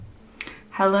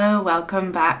Hello,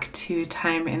 welcome back to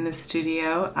Time in the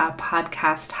Studio, a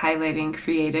podcast highlighting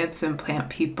creatives and plant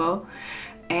people.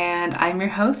 And I'm your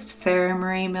host, Sarah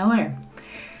Marie Miller.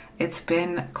 It's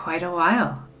been quite a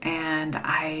while, and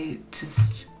I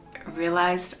just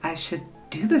realized I should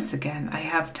do this again. I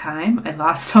have time. I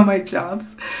lost all my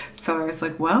jobs. So I was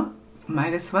like, well,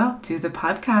 might as well do the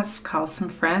podcast, call some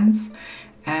friends,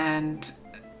 and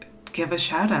give a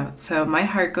shout out. So my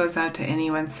heart goes out to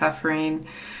anyone suffering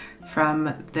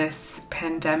from this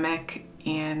pandemic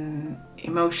in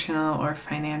emotional or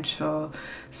financial,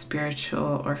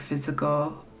 spiritual or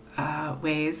physical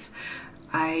ways.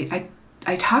 I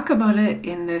talk about it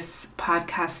in this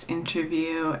podcast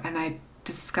interview, and I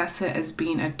discuss it as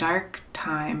being a dark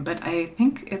time, but I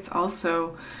think it's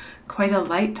also quite a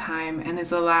light time and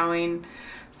is allowing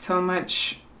so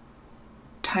much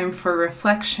time for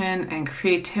reflection and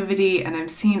creativity. And I'm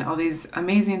seeing all these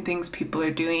amazing things people are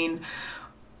doing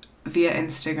via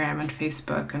Instagram and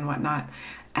Facebook and whatnot.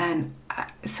 And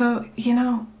so,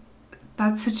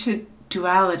 that's such a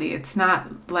duality. It's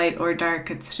not light or dark.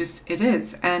 It's just, it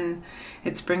is. And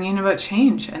it's bringing about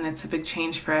change, and it's a big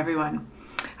change for everyone.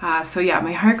 My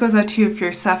heart goes out to you if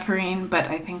you're suffering, but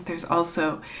I think there's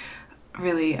also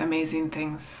really amazing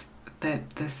things that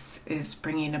this is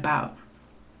bringing about.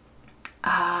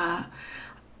 And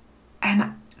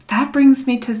that brings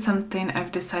me to something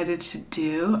I've decided to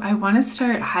do. I want to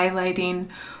start highlighting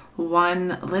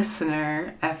one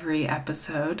listener every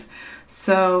episode.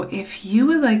 So if you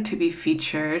would like to be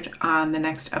featured on the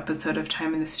next episode of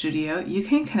Time in the Studio, you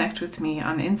can connect with me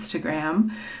on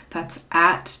Instagram. That's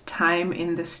at Time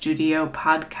in the Studio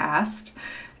Podcast.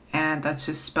 And that's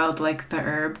just spelled like the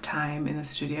herb, Time in the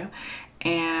Studio.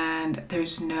 And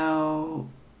there's no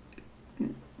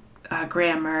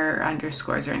grammar or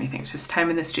underscores or anything. It's just Time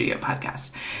in the Studio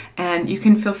Podcast. And you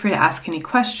can feel free to ask any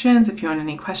questions if you want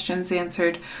any questions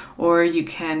answered, or you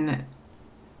can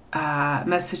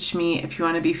message me if you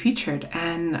want to be featured.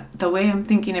 And the way I'm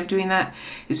thinking of doing that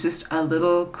is just a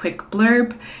little quick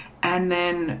blurb and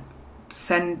then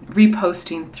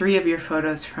reposting 3 of your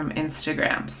photos from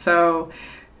Instagram. So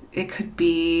it could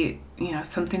be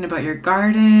something about your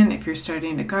garden, if you're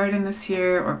starting to garden this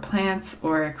year, or plants,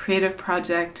 or a creative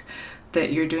project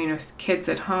that you're doing with kids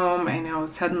at home. I know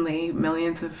suddenly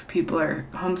millions of people are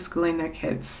homeschooling their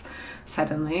kids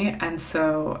suddenly. And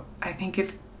so I think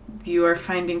if you are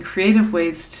finding creative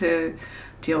ways to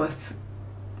deal with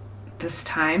this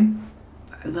time,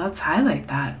 let's highlight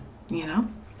that,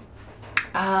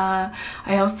 I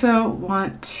also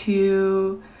want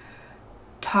to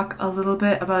talk a little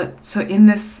bit about, so in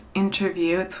this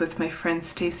interview, it's with my friend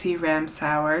Stacey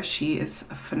Ramsauer. She is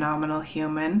a phenomenal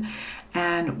human,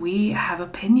 and we have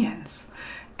opinions,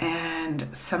 and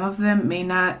some of them may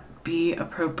not be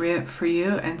appropriate for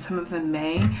you, and some of them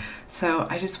may. So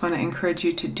I just want to encourage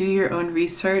you to do your own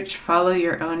research, follow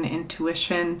your own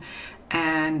intuition,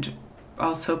 and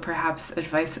also perhaps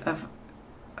advice of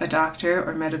a doctor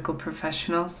or medical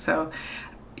professional. So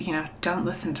don't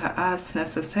listen to us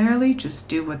necessarily, just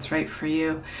do what's right for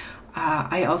you.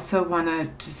 I also want to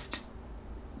just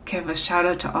give a shout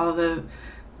out to all the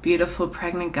beautiful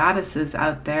pregnant goddesses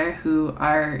out there who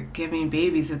are giving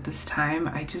babies at this time.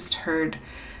 I just heard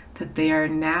that they are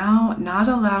now not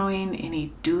allowing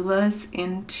any doulas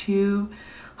into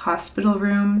hospital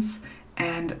rooms,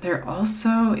 and they're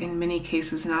also in many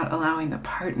cases not allowing the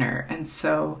partner. And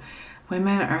so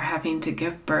women are having to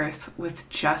give birth with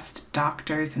just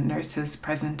doctors and nurses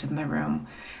present in the room.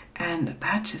 And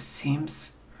that just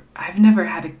seems, I've never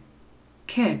had a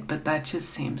kid, but that just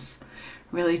seems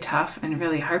really tough and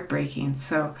really heartbreaking.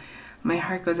 So my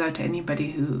heart goes out to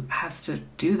anybody who has to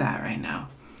do that right now.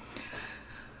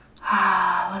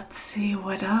 Let's see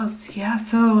what else. Yeah,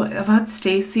 so about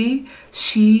Stacey,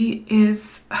 she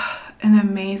is an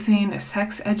amazing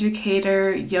sex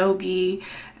educator, yogi,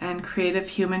 and creative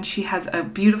human. She has a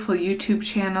beautiful YouTube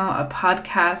channel, a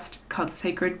podcast called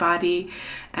Sacred Body,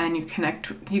 and you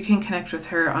can connect with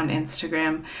her on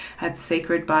Instagram at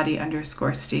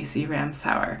sacredbody_Stacey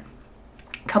Ramsauer.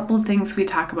 A couple things we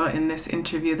talk about in this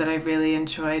interview that I really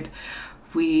enjoyed.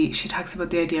 She talks about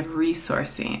the idea of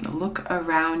resourcing. Look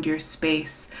around your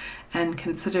space and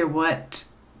consider what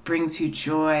brings you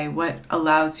joy, what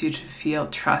allows you to feel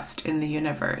trust in the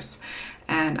universe.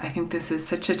 And I think this is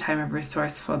such a time of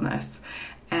resourcefulness.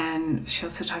 And she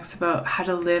also talks about how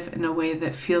to live in a way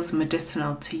that feels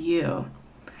medicinal to you.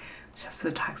 She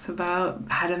also talks about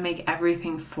how to make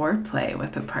everything foreplay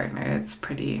with a partner. It's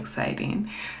pretty exciting.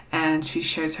 And she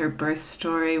shares her birth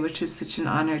story, which is such an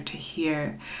honor to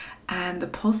hear, and the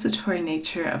pulsatory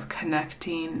nature of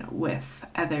connecting with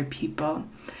other people.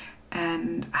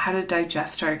 and how to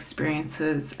digest our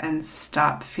experiences and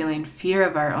stop feeling fear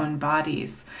of our own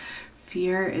bodies.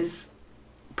 Fear is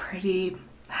pretty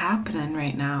happening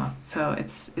right now, so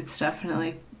it's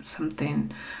definitely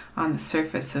something on the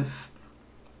surface of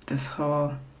this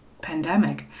whole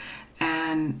pandemic.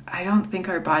 And I don't think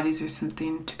our bodies are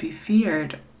something to be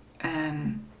feared.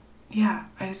 And yeah,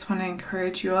 I just want to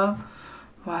encourage you all,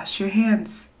 wash your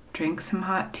hands, drink some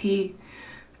hot tea.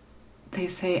 They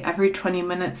say every 20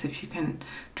 minutes, if you can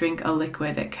drink a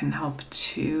liquid, it can help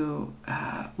to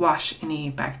wash any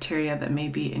bacteria that may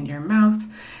be in your mouth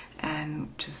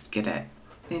and just get it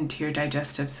into your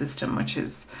digestive system, which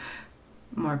is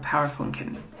more powerful and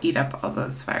can eat up all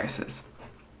those viruses.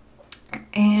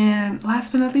 And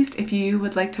last but not least, if you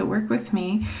would like to work with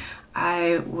me,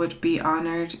 I would be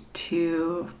honored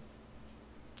to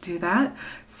do that.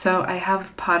 So I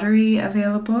have pottery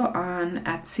available on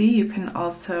Etsy. You can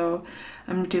also,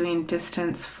 I'm doing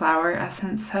distance flower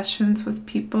essence sessions with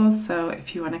people. So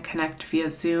if you want to connect via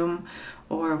Zoom,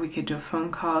 or we could do a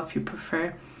phone call if you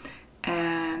prefer,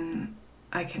 and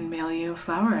I can mail you a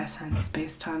flower essence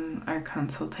based on our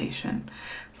consultation.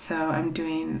 So I'm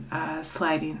doing a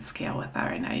sliding scale with that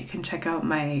right now. You can check out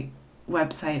my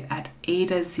website at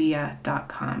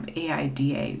aidazea.com,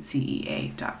 AIDAZEA.com.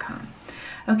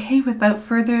 Okay, without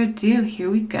further ado, here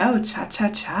we go. Cha cha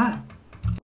cha.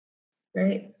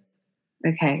 Great.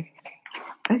 Okay.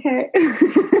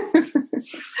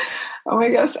 Oh my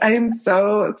gosh, I am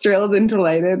so thrilled and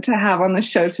delighted to have on the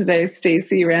show today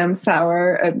Stacey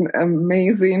Ramsauer, an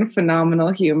amazing,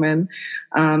 phenomenal human.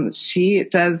 She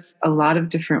does a lot of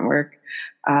different work,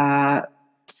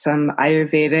 some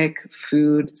Ayurvedic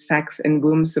food, sex, and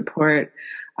womb support.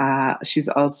 She's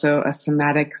also a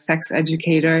somatic sex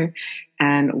educator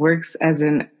and works as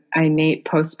an innate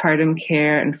postpartum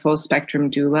care and full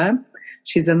spectrum doula.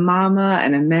 She's a mama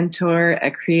and a mentor, a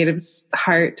creative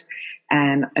heart,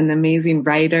 and an amazing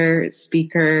writer,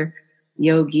 speaker,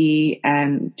 yogi,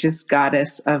 and just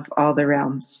goddess of all the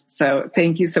realms. So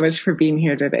thank you so much for being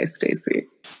here today, Stacey.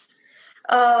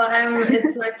 Oh,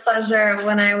 it's my pleasure.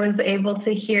 When I was able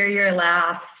to hear your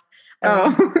laugh,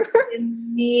 I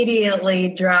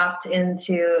immediately dropped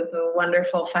into the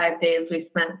wonderful 5 days we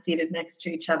spent seated next to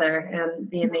each other and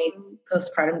the innate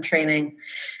postpartum training.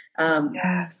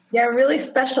 Yes. Yeah, really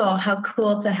special. How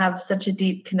cool to have such a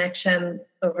deep connection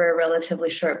over a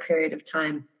relatively short period of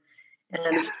time.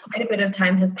 And quite a bit of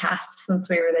time has passed since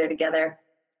we were there together.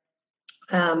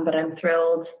 But I'm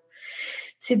thrilled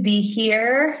to be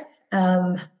here.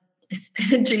 It's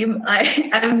been a dream.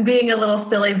 I'm being a little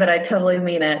silly, but I totally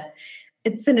mean it.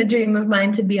 It's been a dream of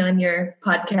mine to be on your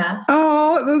podcast.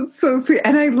 Oh, that's so sweet.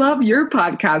 And I love your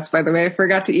podcast, by the way. I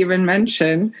forgot to even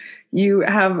mention you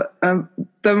have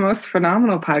the most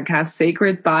phenomenal podcast,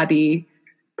 Sacred Body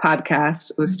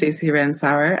Podcast with Stacey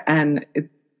Ramsauer. And it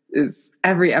is,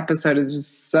 every episode is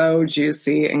just so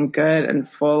juicy and good and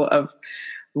full of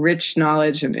rich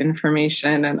knowledge and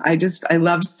information. And I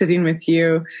loved sitting with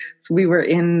you. So we were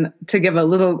to give a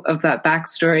little of that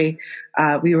backstory,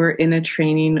 we were in a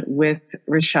training with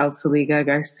Rochelle Saliga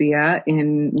Garcia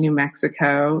in New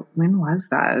Mexico. When was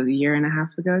that? A year and a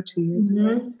half ago, 2 years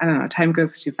ago? I don't know. Time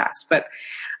goes too fast. But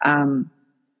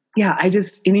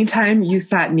anytime you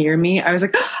sat near me, I was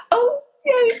like, oh,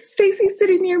 yay, Stacey's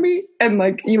sitting near me. And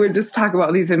like, you would just talk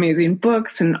about these amazing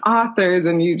books and authors,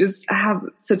 and you just have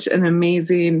such an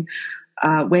amazing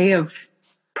way of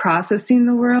processing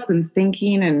the world and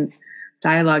thinking and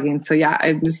dialoguing. So yeah,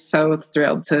 I'm just so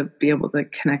thrilled to be able to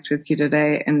connect with you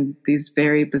today in these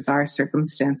very bizarre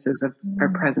circumstances of our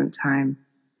present time.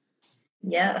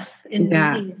 Yes, indeed.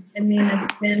 Yeah. I mean,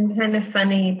 it's been kind of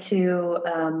funny to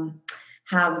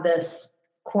have this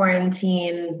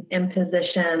quarantine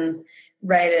imposition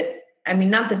right at,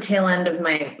 not the tail end of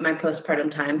my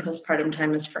postpartum time. Postpartum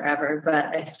time is forever, but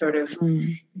I sort of,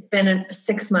 it's been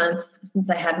 6 months since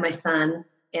I had my son.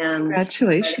 And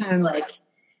congratulations.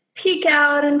 Peek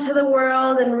out into the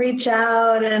world and reach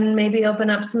out and maybe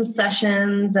open up some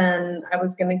sessions. And I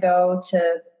was going to go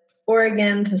to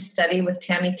Oregon to study with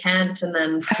Tammy Kent, and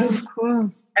then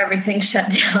everything shut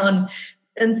down.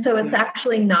 And so it's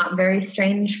actually not very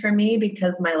strange for me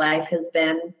because my life has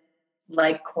been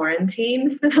like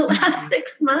quarantine for the last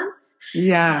 6 months.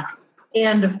 Yeah.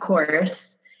 And of course,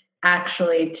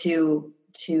 actually to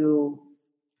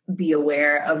be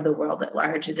aware of the world at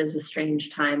large, it is a strange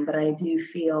time, but I do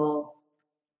feel,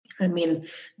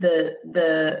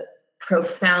 the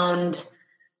profound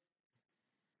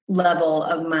level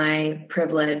of my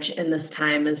privilege in this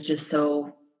time is just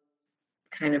so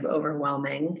kind of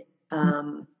overwhelming.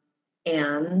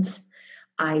 And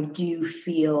I do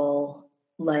feel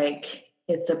like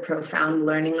it's a profound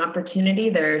learning opportunity.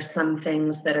 There are some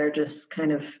things that are just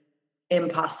kind of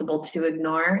impossible to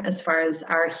ignore as far as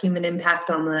our human impact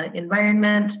on the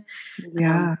environment.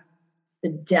 Yeah.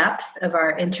 The depth of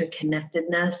our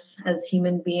interconnectedness as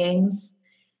human beings,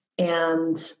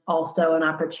 and also an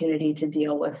opportunity to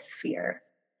deal with fear.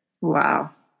 Wow.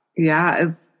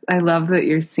 Yeah. I love that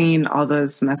you're seeing all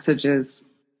those messages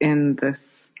in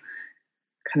this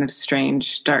kind of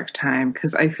strange, dark time,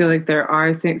 because I feel like there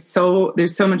are things,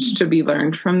 there's so much to be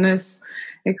learned from this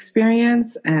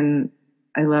experience. And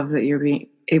I love that you're being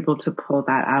able to pull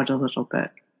that out a little bit.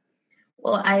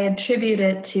 Well, I attribute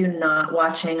it to not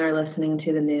watching or listening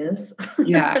to the news.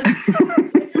 Yeah. It's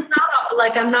not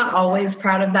like, I'm not always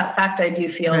proud of that fact. I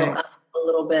do feel right. a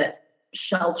little bit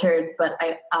sheltered, but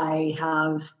I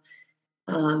have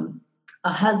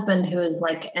a husband who is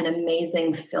like an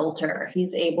amazing filter.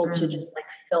 He's able to just like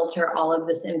filter all of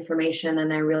this information,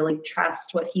 and I really trust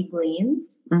what he gleans.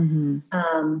 Mm-hmm.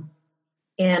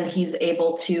 And he's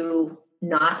able to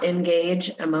not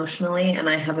engage emotionally, and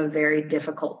I have a very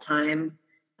difficult time.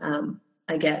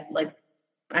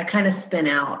 I kind of spin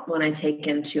out when I take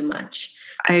in too much.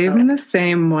 I'm the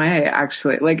same way,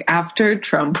 actually. Like after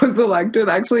Trump was elected,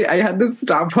 actually, I had to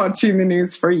stop watching the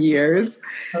news for years.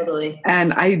 Totally.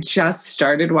 And I just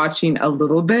started watching a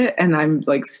little bit, and I'm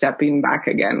like stepping back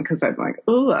again because I'm like,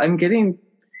 oh,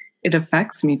 it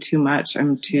affects me too much.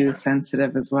 I'm too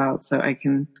sensitive as well. So I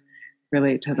can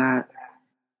relate to that.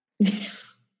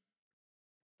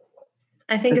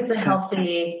 I think it's a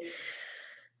healthy,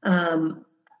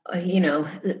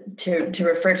 to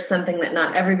refer to something that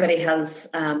not everybody has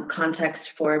context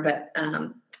for, but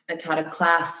I taught a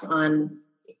class on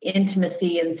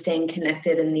intimacy and staying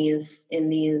connected in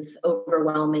these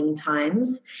overwhelming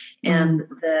times. And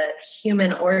the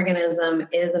human organism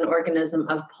is an organism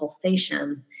of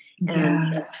pulsation.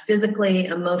 And physically,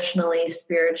 emotionally,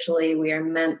 spiritually, we are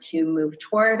meant to move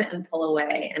toward and pull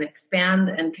away and expand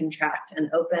and contract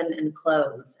and open and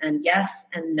close and yes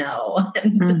and no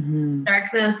and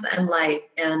darkness and light.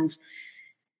 And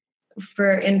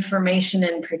for information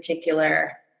in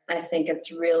particular, I think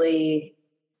it's really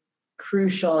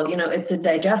crucial. It's a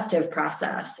digestive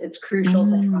process. It's crucial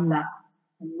to have that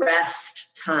rest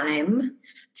time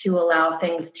to allow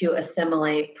things to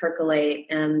assimilate, percolate,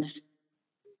 and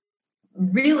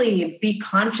really be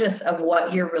conscious of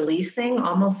what you're releasing,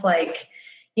 almost like,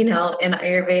 in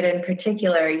Ayurveda in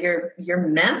particular, you're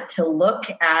meant to look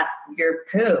at your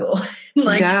poo,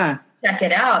 check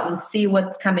it out and see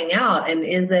what's coming out, and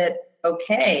is it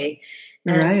okay?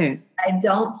 And right. I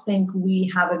don't think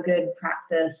we have a good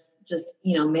practice, just,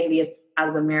 maybe it's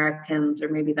as Americans, or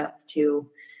maybe that's too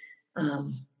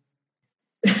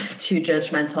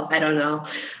judgmental, I don't know,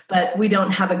 but we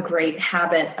don't have a great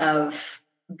habit of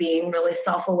being really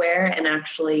self-aware and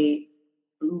actually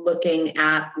looking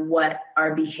at what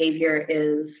our behavior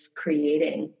is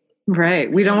creating. Right.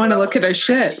 We don't want to look at our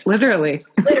shit, literally.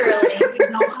 Literally. We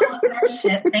don't want to look at our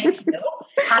shit. Thank you.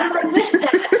 How did I miss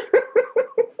that?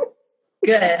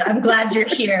 Good. I'm glad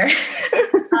you're here.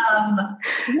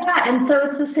 And so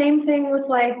it's the same thing with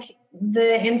like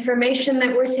the information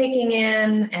that we're taking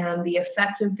in and the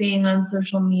effect of being on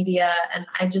social media. And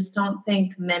I just don't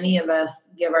think many of us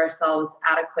give ourselves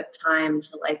adequate time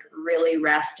to like really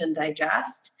rest and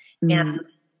digest and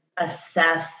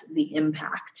assess the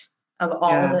impact of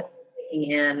all that we're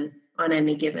taking in on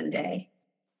any given day.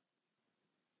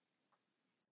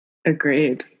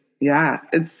 Agreed. Yeah.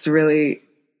 It's really,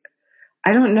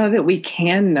 I don't know that we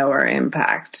can know our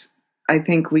impact. I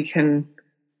think we can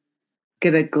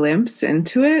get a glimpse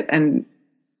into it and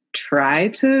try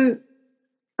to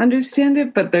understand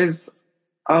it, but there's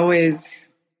always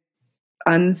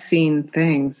unseen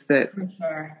things that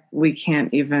we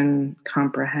can't even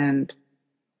comprehend.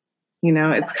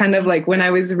 It's kind of like when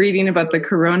I was reading about the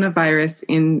coronavirus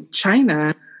in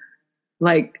China,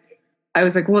 like I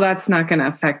was like, well, that's not going to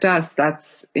affect us.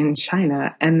 That's in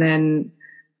China. And then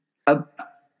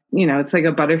it's like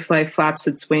a butterfly flaps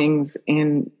its wings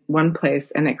in one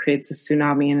place and it creates a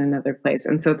tsunami in another place.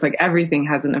 And so it's like everything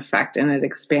has an effect and it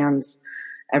expands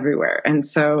everywhere. And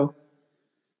so,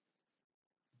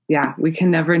 we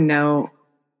can never know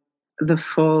the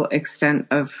full extent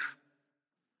of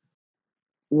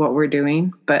what we're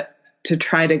doing, but to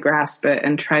try to grasp it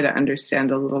and try to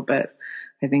understand a little bit,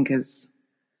 I think it's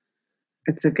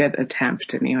a good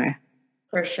attempt anyway.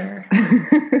 For sure.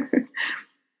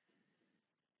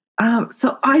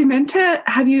 So I meant to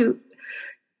have you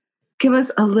give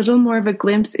us a little more of a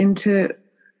glimpse into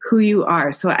who you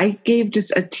are. So I gave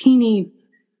just a teeny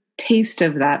taste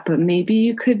of that, but maybe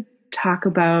you could talk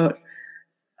about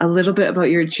a little bit about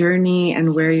your journey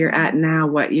and where you're at now,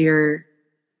 what your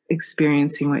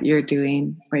experiencing what you're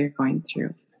doing, what you're going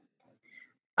through?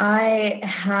 I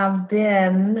have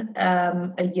been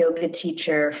a yoga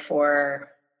teacher for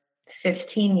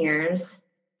 15 years.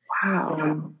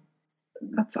 Wow.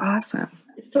 That's awesome.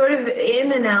 Sort of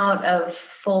in and out of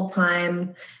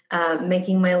full-time,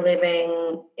 making my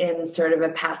living in sort of a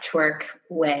patchwork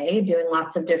way, doing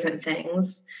lots of different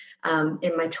things.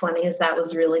 In my 20s, that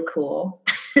was really cool.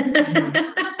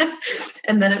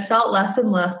 And then it felt less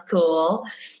and less cool.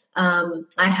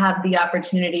 I had the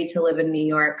opportunity to live in New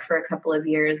York for a couple of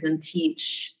years and teach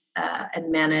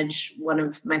and manage one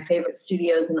of my favorite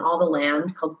studios in all the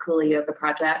land called Kula Yoga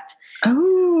Project.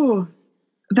 Oh,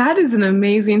 that is an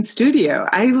amazing studio.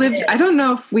 I don't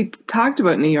know if we talked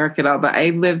about New York at all, but I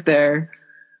lived there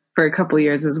for a couple of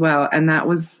years as well. And that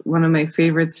was one of my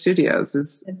favorite studios.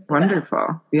 It's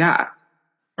wonderful. Yeah.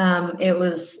 It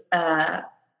was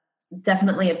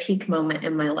definitely a peak moment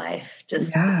in my life. Just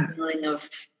the feeling of,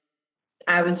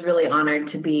 I was really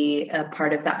honored to be a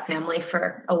part of that family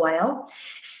for a while.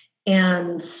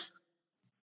 And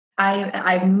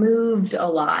I moved a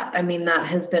lot. I mean, that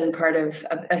has been part of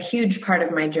a huge part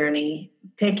of my journey,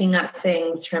 picking up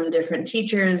things from different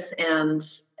teachers, and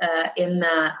in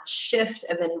that shift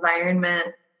of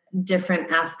environment,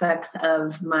 different aspects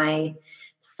of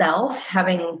myself,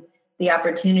 having the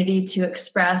opportunity to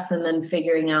express, and then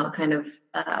figuring out kind of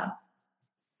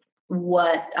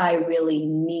what I really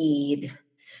need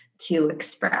to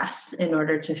express in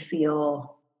order to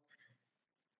feel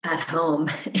at home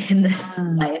in this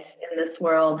life, in this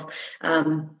world.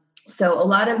 So a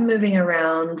lot of moving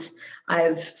around.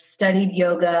 I've studied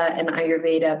yoga and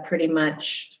Ayurveda pretty much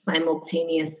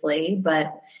simultaneously,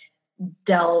 but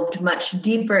delved much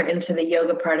deeper into the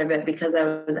yoga part of it because I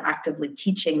was actively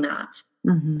teaching that.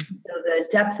 Mm-hmm. So the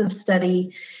depth of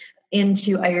study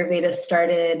into Ayurveda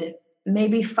started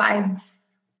maybe 5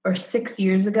 or 6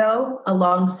 years ago,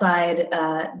 alongside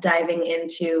diving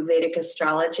into Vedic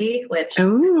astrology, which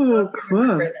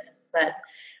cool. But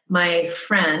my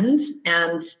friend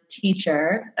and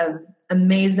teacher, an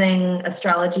amazing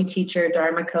astrology teacher,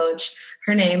 Dharma coach,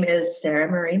 her name is Sarah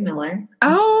Marie Miller.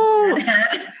 Oh,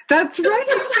 that's right.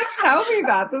 You did tell me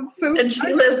that. That's so And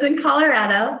she lives in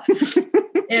Colorado.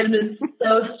 And it's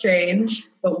so strange,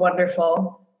 but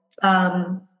wonderful.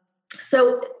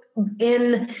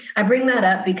 I bring that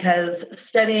up because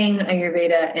studying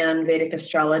Ayurveda and Vedic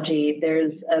astrology,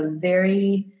 there's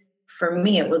for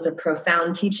me, it was a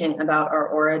profound teaching about our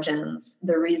origins,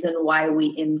 the reason why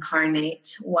we incarnate,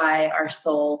 why our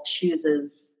soul chooses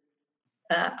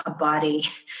a body.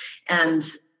 And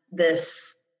this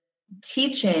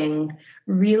teaching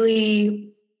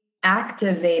really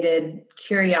activated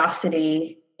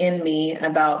curiosity in me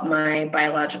about my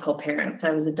biological parents.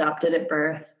 I was adopted at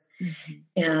birth.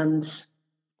 Mm-hmm. And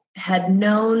had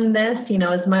known this,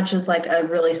 as much as like a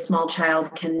really small child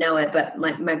can know it, but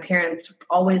my parents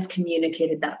always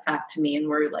communicated that fact to me and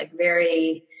were like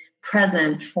very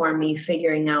present for me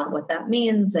figuring out what that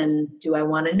means, and do I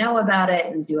want to know about it,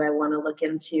 and do I want to look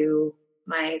into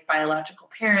my biological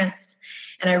parents.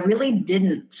 And I really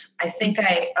didn't. I think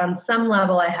on some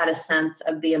level, I had a sense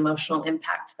of the emotional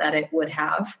impact that it would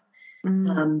have.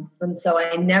 Mm. And so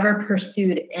I never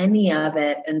pursued any of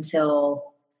it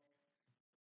until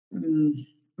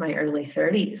my early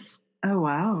 30s. Oh,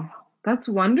 wow. That's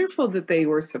wonderful that they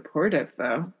were supportive,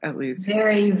 though, at least.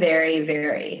 Very, very,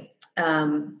 very.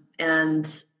 And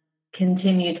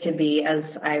continue to be as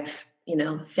I've,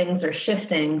 things are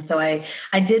shifting. So I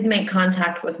did make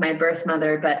contact with my birth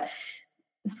mother, but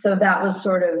so that was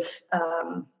sort of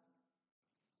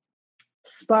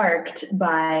sparked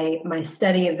by my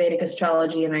study of Vedic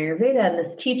astrology and Ayurveda, and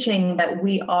this teaching that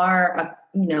we are,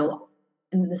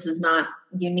 and this is not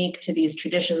unique to these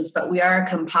traditions, but we are a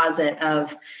composite of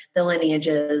the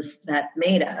lineages that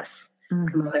made us,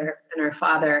 mm-hmm. our mother and our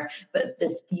father. But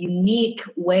this unique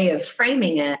way of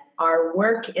framing it, our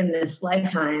work in this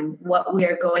lifetime, what we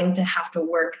are going to have to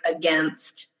work against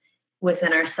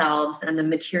within ourselves, and the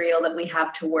material that we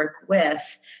have to work with,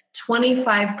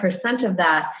 25% of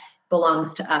that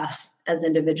belongs to us as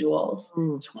individuals.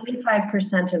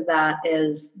 25% of that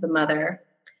is the mother.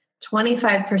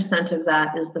 25% of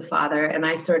that is the father. And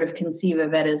I sort of conceive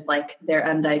of it as like their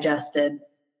undigested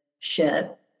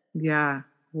shit. Yeah.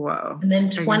 Whoa. And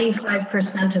then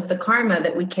 25% of the karma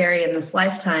that we carry in this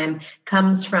lifetime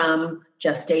comes from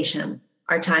gestation,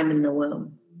 our time in the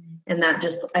womb. And that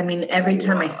just, every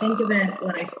time I think of it,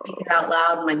 when I speak it out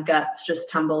loud, my guts just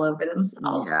tumble over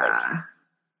themselves. Yeah.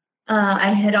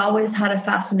 I had always had a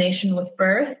fascination with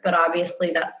birth, but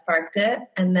obviously that sparked it.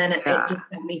 And then it just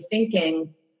got me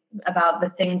thinking, about the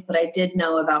things that I did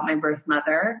know about my birth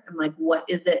mother. I'm like, what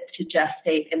is it to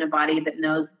gestate in a body that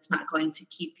knows it's not going to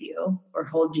keep you or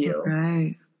hold you?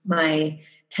 Right. My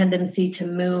tendency to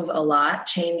move a lot,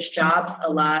 change jobs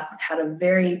a lot, had a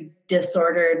very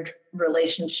disordered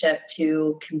relationship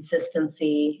to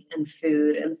consistency and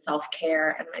food and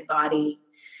self-care and my body.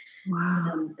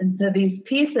 Wow. And so these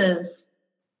pieces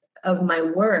of my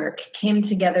work came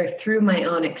together through my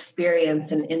own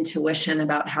experience and intuition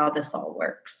about how this all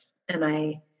works. And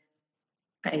I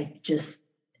just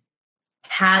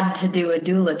had to do a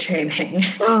doula training.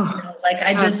 Oh,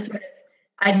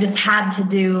 I just had to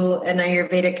do an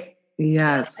Ayurvedic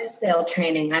lifestyle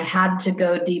training. I had to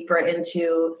go deeper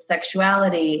into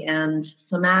sexuality and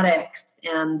somatics,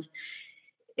 and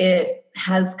it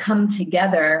has come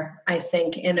together, I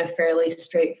think, in a fairly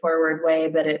straightforward way,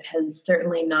 but it has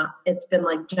certainly not, it's been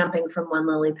like jumping from one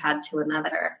lily pad to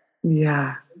another.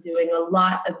 Yeah. I'm doing a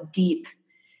lot of deep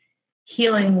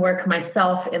healing work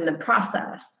myself in the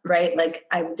process, right? Like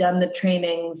I've done the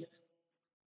trainings,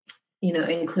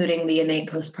 including the innate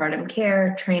postpartum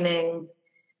care training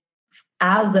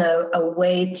as a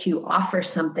way to offer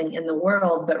something in the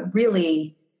world, but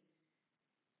really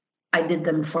I did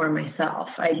them for myself.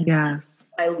 I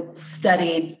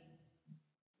studied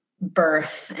birth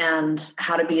and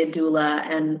how to be a doula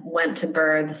and went to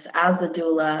births as a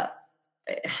doula.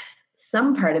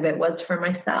 Some part of it was for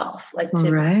myself, like to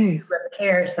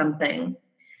repair something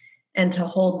and to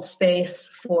hold space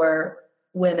for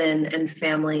women and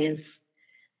families.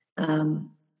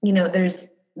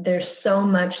 There's so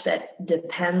much that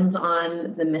depends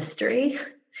on the mystery,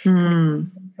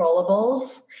 controllables.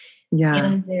 Yeah.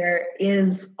 And there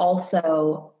is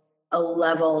also a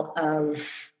level of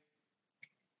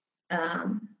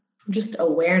just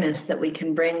awareness that we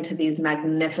can bring to these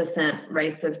magnificent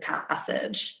rites of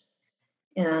passage.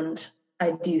 And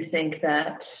I do think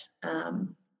that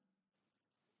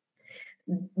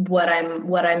what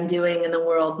I'm doing in the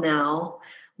world now,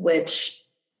 which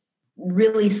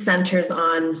really centers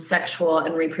on sexual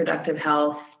and reproductive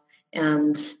health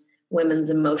and women's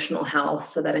emotional health,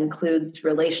 so that includes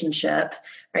relationship,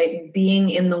 right? Being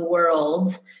in the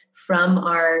world from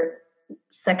our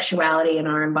sexuality and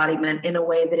our embodiment in a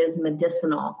way that is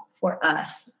medicinal for us.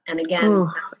 And again,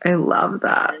 I love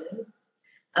that.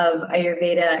 Of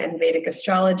Ayurveda and Vedic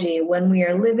astrology, when we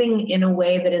are living in a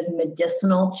way that is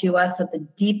medicinal to us at the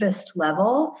deepest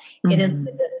level, it is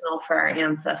medicinal for our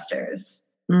ancestors.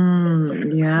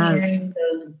 Yes.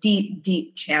 Those deep,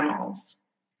 deep channels.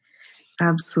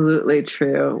 Absolutely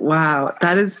true. Wow.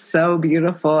 That is so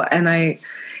beautiful. And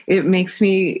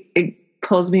it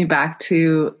pulls me back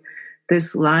to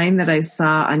this line that I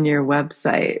saw on your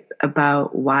website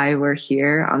about why we're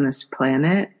here on this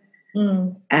planet.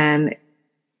 And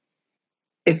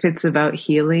if it's about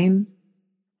healing,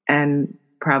 and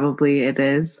probably it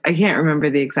is, I can't remember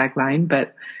the exact line,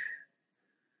 but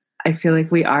I feel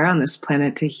like we are on this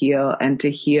planet to heal, and to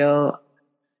heal.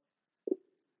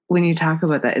 When you talk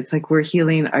about that, it's like we're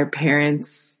healing our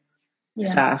parents'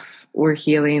 stuff. We're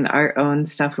healing our own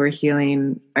stuff. We're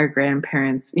healing our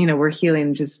grandparents. We're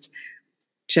healing just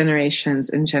generations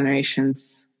and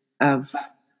generations of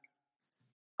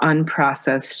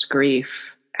unprocessed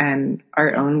grief and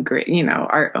our own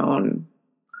our own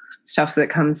stuff that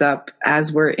comes up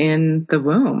as we're in the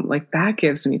womb. Like that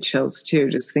gives me chills too,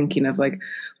 just thinking of like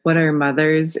what our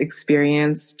mothers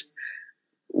experienced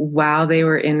while they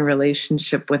were in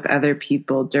relationship with other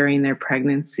people during their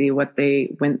pregnancy, what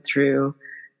they went through,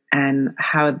 and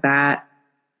how that,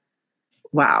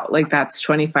 like that's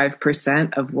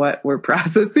 25% of what we're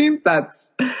processing.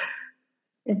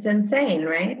 It's insane,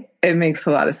 right? It makes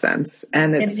a lot of sense.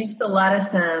 And it makes a lot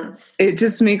of sense. It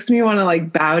just makes me want to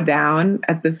like bow down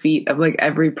at the feet of like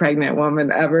every pregnant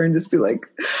woman ever and just be like,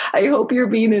 I hope you're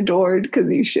being adored,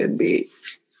 because you should be.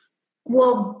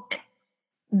 Well,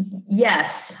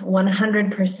 yes,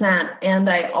 100%. And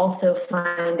I also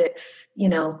find it,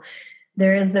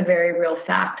 there is a very real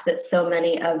fact that so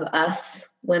many of us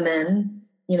women,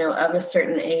 of a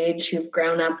certain age who've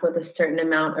grown up with a certain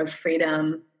amount of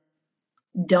freedom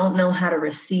don't know how to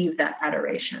receive that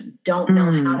adoration, don't know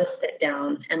how to sit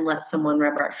down and let someone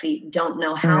rub our feet, don't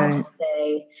know how to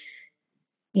say,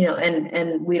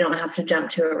 and we don't have to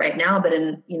jump to it right now, but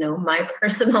in, my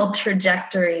personal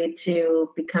trajectory to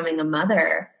becoming a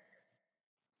mother,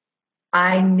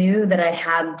 I knew that I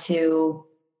had to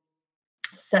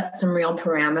set some real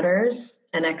parameters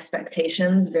and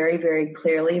expectations very, very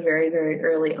clearly, very, very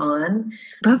early on.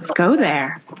 Let's go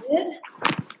there.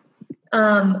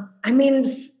 I'm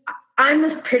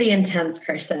a pretty intense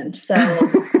person. So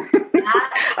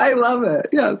I love it.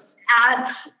 Yes.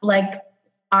 At like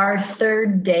our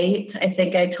third date, I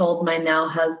think I told my now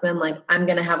husband, like, I'm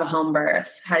going to have a home birth.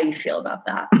 How do you feel about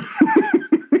that?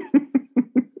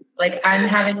 Like, I'm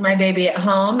having my baby at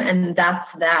home, and that's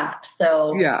that.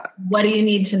 So what do you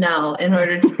need to know in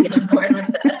order to get on board with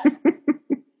this?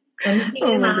 And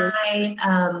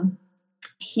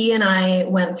he and I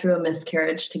went through a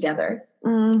miscarriage together.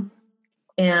 And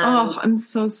I'm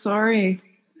so sorry.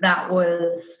 That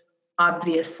was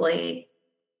obviously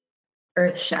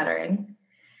earth-shattering.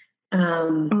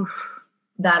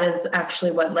 That is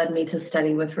actually what led me to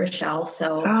study with Rochelle.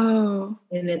 So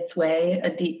in its way, a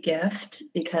deep gift,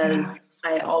 because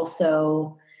I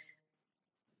also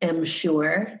am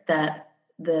sure that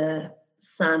the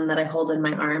son that I hold in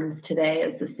my arms today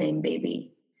is the same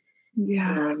baby.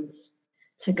 Yeah. And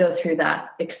to go through that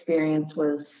experience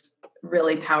was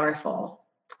really powerful.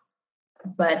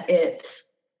 But it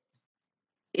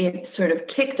sort of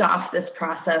kicked off this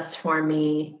process for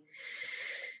me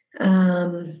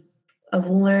of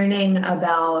learning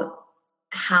about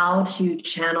how to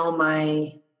channel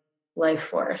my life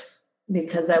force,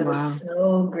 because I was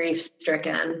so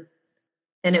grief-stricken.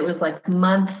 And it was like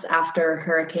months after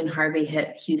Hurricane Harvey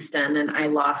hit Houston, and I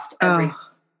lost everything.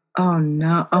 Oh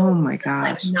no! Oh my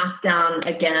gosh! Like knocked down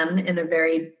again in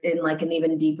an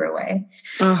even deeper way.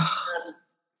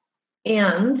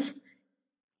 And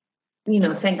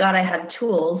thank God I had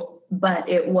tools, but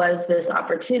it was this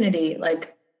opportunity.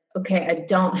 Like, okay, I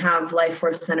don't have life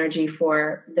force energy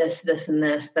for this, and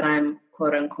this that I'm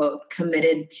quote unquote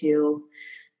committed to.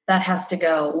 That has to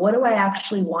go. What do I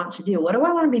actually want to do? What do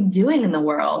I want to be doing in the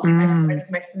world? I started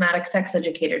my somatic sex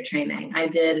educator training. I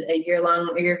did a year-long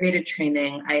Ayurveda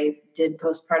training. I did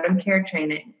postpartum care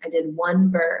training. I did one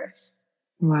birth.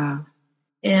 Wow.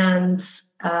 And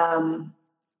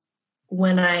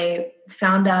when I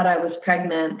found out I was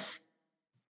pregnant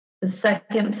the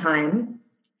second time,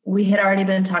 we had already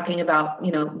been talking about,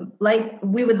 like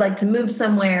we would like to move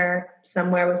somewhere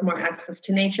with more access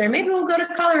to nature. Maybe we'll go to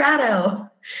Colorado.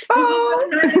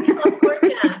 California.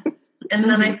 And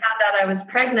then I found out I was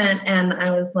pregnant, and I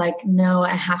was like, no,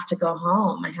 I have to go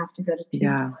home. I have to go to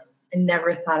Tucson. I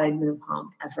never thought I'd move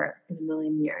home ever in a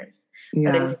million years.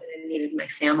 But I needed my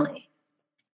family.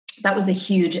 That was a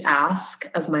huge ask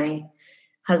of my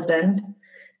husband.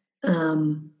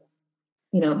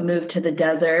 Moved to the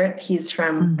desert. He's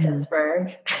from Pittsburgh.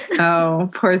 Oh,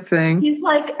 poor thing. He's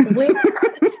like, where?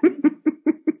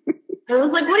 I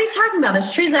was like, what are you talking about?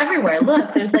 There's trees everywhere.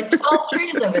 Look, there's like 12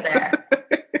 trees over there.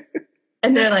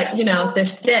 And they're like,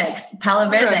 they're sticks. Palo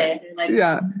Verde. Right. They're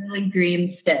like really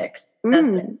green sticks. That's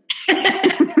it.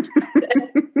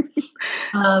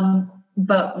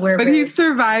 But he's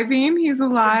surviving. He's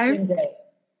alive.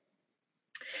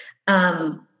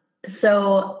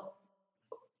 So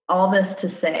all this to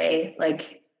say, like,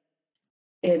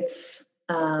 it's,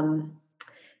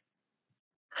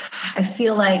 I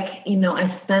feel like,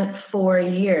 I spent 4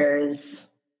 years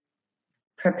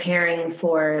preparing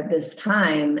for this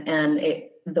time, and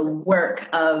the work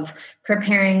of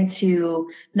preparing to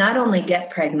not only get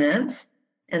pregnant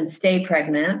and stay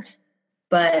pregnant,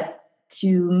 but to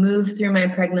move through my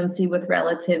pregnancy with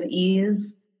relative ease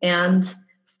and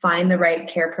find the right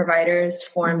care providers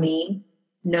for me,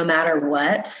 no matter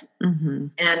what,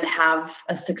 and have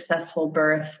a successful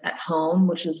birth at home,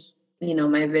 which is,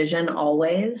 my vision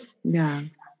always. Yeah.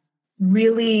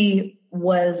 Really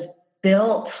was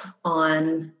built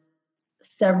on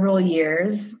several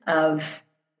years of,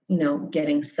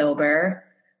 getting sober,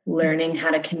 learning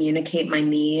how to communicate my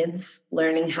needs,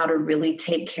 learning how to really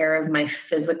take care of my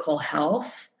physical health,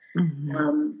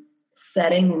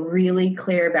 setting really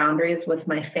clear boundaries with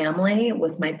my family,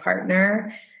 with my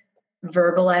partner,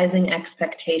 verbalizing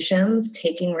expectations,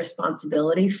 taking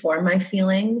responsibility for my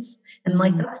feelings. And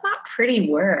that's not pretty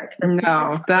work.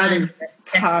 That is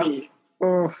tough.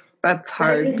 Oh, that's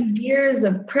hard. It was years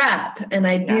of prep. And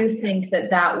I do think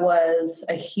that was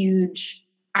a huge,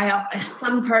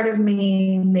 some part of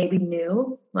me maybe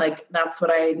knew, like, that's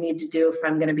what I need to do if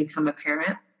I'm going to become a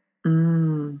parent.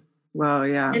 Well,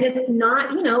 yeah. And it's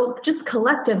not, just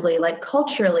collectively, like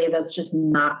culturally, that's just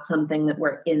not something that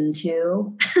we're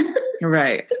into.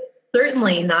 Right.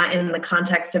 Certainly not in the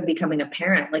context of becoming a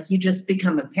parent. Like, you just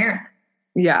become a parent.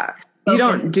 Yeah. You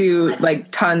don't do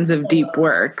like tons of deep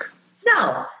work.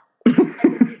 No.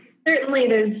 Certainly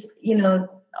there's,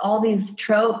 all these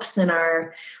tropes in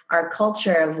our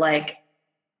culture of like,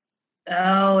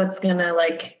 oh, it's going to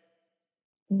like,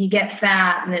 you get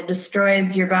fat and it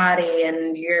destroys your body,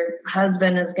 and your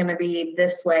husband is going to be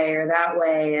this way or that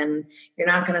way, and you're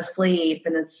not going to sleep.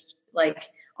 And it's like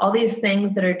all these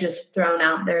things that are just thrown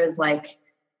out there as like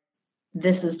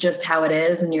this is just how it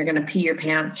is and you're going to pee your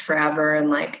pants forever and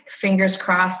like fingers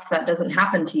crossed that doesn't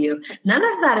happen to you. None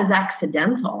of that is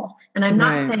accidental. And I'm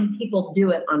not saying people do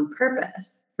it on purpose.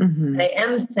 I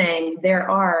am saying there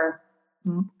are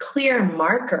clear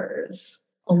markers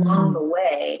along the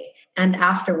way and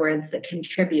afterwards that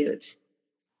contribute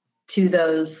to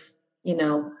those, you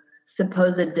know,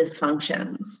 supposed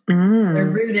dysfunctions. They're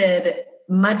rooted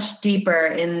much deeper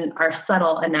in our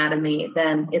subtle anatomy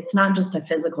than it's not just a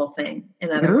physical thing. In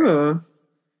other words.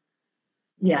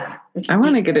 Yeah. I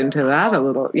want to get into that a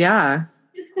little. Yeah.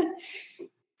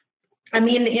 I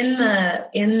mean,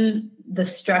 in the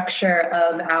structure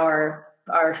of our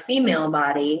female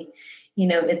body, you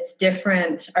know, it's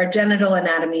different. Our genital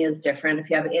anatomy is different. If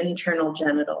you have internal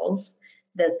genitals,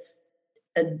 that's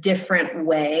a different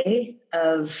way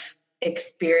of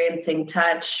experiencing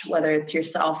touch, whether it's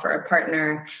yourself or a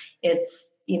partner. It's,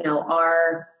 you know,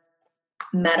 our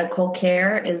medical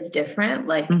care is different.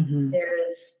 Like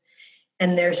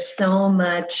there's so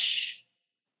much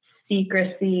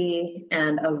secrecy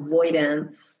and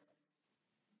avoidance,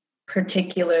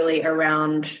 particularly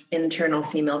around internal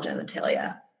female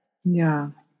genitalia. Yeah.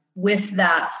 With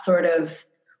that sort of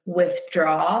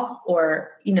withdrawal, or,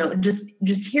 you know, just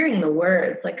hearing the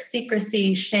words like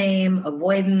secrecy, shame,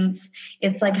 avoidance,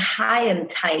 it's like high and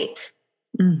tight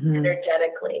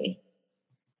energetically.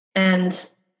 And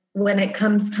when it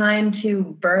comes time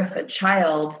to birth a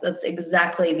child, that's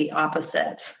exactly the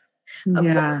opposite of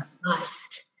what must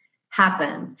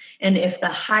happen. And if the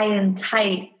high and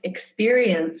tight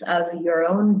experience of your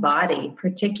own body,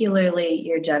 particularly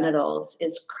your genitals,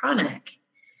 is chronic,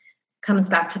 comes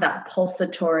back to that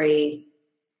pulsatory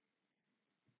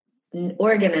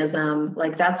organism,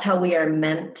 like that's how we are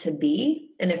meant to be.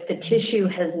 And if the tissue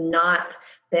has not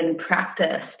been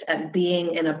practiced at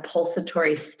being in a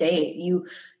pulsatory state,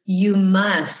 you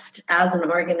must, as an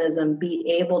organism,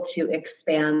 be able to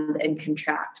expand and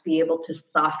contract, be able to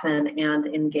soften and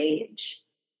engage.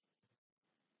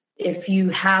 If you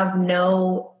have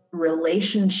no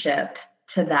relationship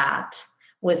to that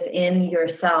within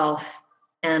yourself,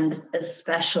 and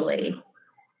especially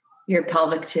your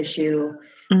pelvic tissue,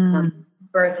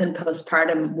 birth and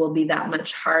postpartum will be that much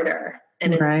harder.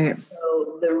 And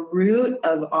so the root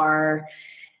of our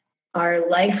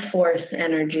life force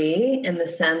energy, in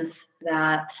the sense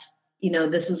that, you know,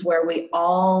 this is where we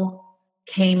all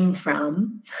came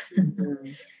from.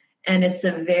 And it's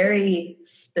a very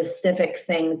specific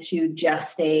thing to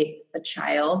gestate a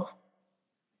child.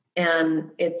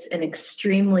 And it's an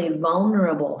extremely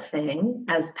vulnerable thing.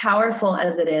 As powerful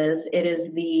as it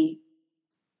is the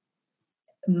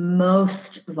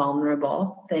most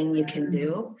vulnerable thing you can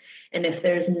do. And if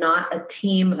there's not a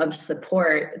team of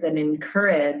support that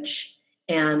encourage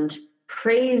and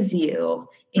praise you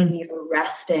in your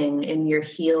resting, in your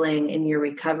healing, in your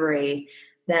recovery,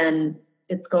 then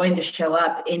it's going to show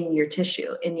up in your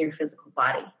tissue, in your physical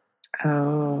body.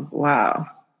 Oh, wow.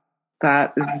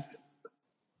 That is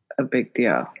a big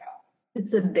deal.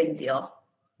 It's a big deal.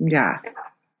 Yeah.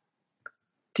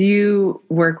 Do you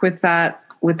work with that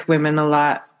with women a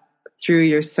lot through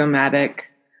your somatic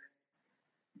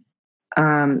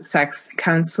sex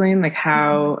counseling? Like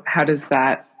how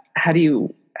do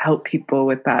you help people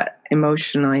with that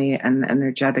emotionally and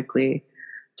energetically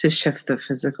to shift the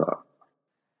physical?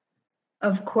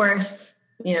 Of course,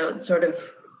 you know, it sort of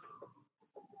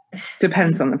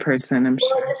depends on the person, I'm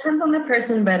sure. It depends on the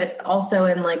person, but it also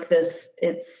in like this,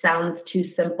 it sounds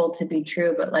too simple to be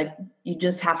true, but like you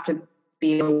just have to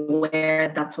be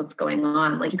aware that's what's going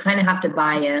on. Like you kind of have to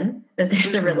buy in that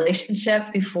there's a relationship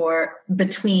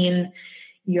between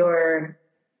your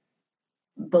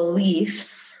beliefs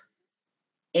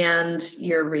and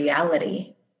your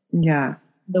reality. Yeah.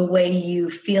 The way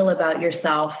you feel about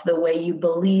yourself, the way you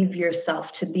believe yourself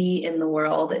to be in the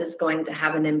world is going to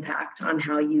have an impact on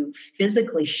how you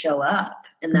physically show up.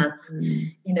 And that's,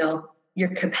 you know, your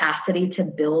capacity to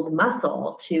build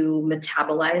muscle, to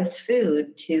metabolize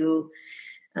food, to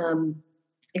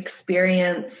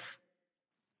experience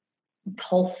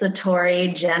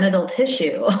pulsatory genital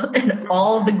tissue and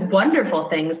all the wonderful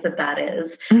things that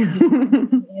is.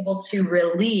 Be able to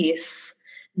release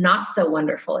not so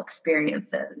wonderful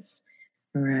experiences.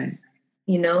 Right.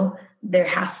 You know, there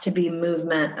has to be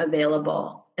movement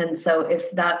available. And so if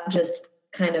that just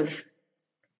kind of,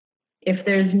 if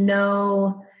there's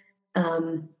no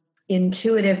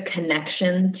intuitive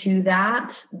connection to that,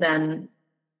 then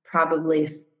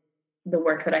probably the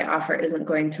work that I offer isn't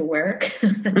going to work.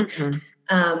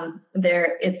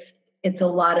 It's a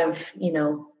lot of, you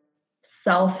know,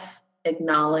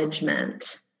 self-acknowledgement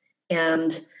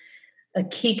and a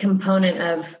key component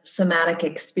of somatic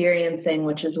experiencing,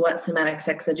 which is what somatic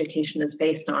sex education is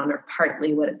based on, or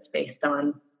partly what it's based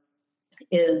on,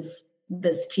 is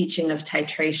this teaching of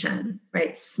titration,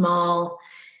 right? Small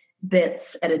bits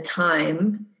at a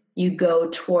time, you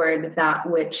go toward that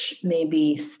which may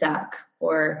be stuck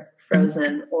or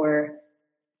frozen or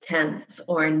tense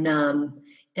or numb,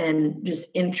 and just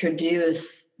introduce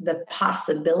the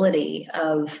possibility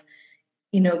of,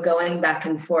 going back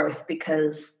and forth,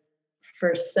 because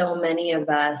for so many of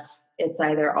us, it's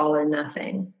either all or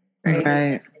nothing, right?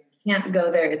 Right. You can't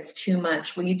go there. It's too much.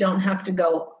 Well, you don't have to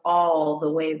go all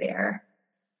the way there.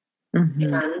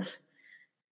 Mm-hmm. And,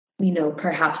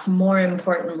 perhaps more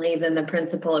importantly than the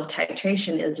principle of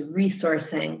titration is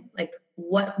resourcing. Like,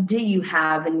 what do you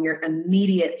have in your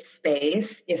immediate space,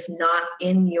 if not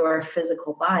in your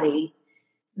physical body,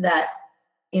 that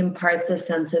imparts a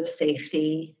sense of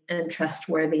safety and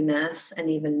trustworthiness and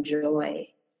even joy?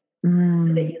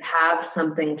 So that you have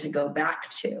something to go back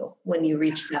to when you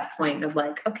reach that point of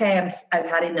like, okay, I've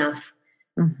had enough.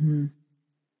 Mm-hmm.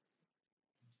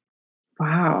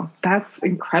 Wow, that's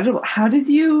incredible. How did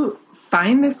you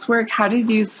find this work? How did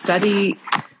you study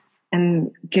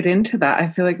and get into that? I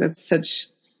feel like that's such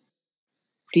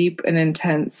deep and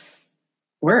intense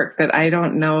work that I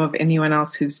don't know of anyone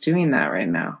else who's doing that right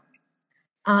now.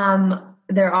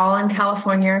 They're all in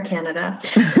California or Canada.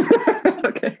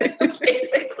 Okay.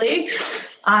 Basically,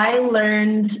 I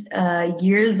learned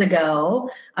years ago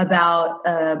about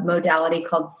a modality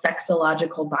called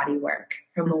sexological bodywork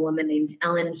from a woman named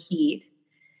Ellen Heed.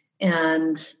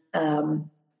 And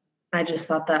I just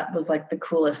thought that was like the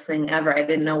coolest thing ever. I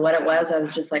didn't know what it was. I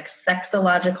was just like,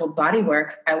 sexological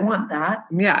bodywork. I want that.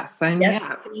 Yeah, sign me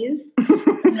up. Please.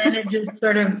 And then it just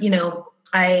sort of,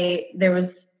 I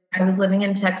was living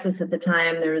in Texas at the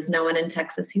time. There was no one in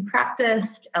Texas who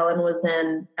practiced. Ellen was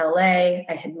in LA.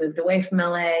 I had moved away from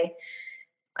LA.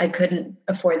 I couldn't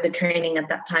afford the training at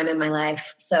that time in my life.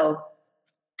 So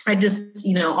I just,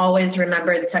 always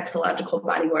remembered sexological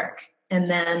bodywork. And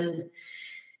then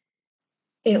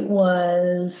it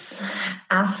was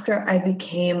after I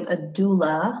became a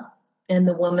doula, and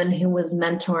the woman who was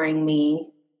mentoring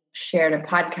me shared a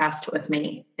podcast with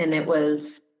me, and it was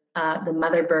the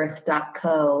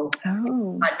motherbirth.co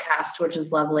podcast, which is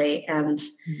lovely. And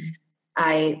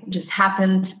I just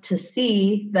happened to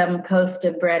see them post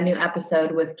a brand new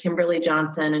episode with Kimberly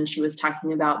Johnson, and she was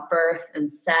talking about birth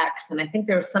and sex. And I think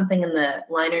there was something in the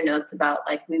liner notes about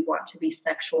like, we want to be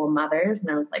sexual mothers. And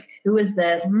I was like, who is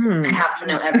this? I have to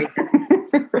know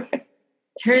everything. Right.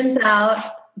 Turns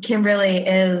out Kimberly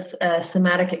is a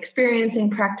somatic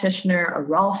experiencing practitioner, a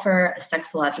rolfer, a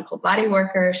sexological body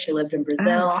worker. She lived in Brazil.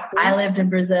 Oh, cool. I lived in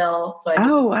Brazil. So I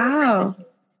wow.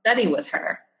 study with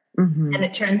her. Mm-hmm. And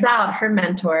it turns out her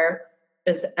mentor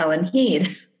is Ellen Heed.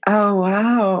 Oh,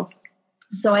 wow.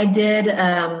 So I did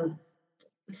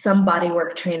some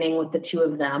bodywork training with the two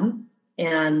of them.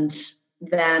 And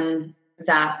then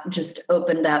that just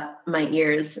opened up my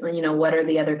ears. What are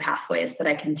the other pathways that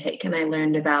I can take? And I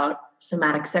learned about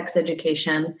somatic sex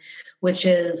education, which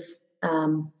is,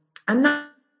 I'm not.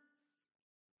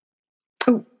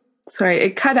 Oh, sorry.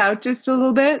 It cut out just a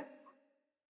little bit.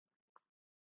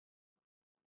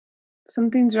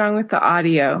 Something's wrong with the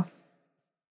audio.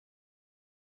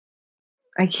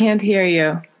 I can't hear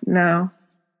you. No.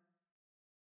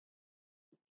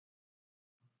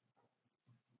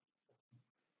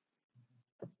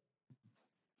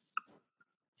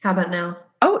 How about now?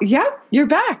 Oh, yeah, you're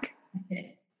back.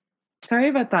 Okay. Sorry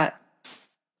about that.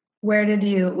 Where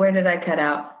did I cut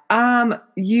out?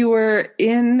 You were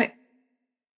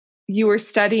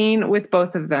studying with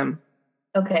both of them.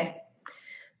 Okay.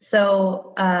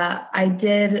 So I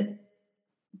did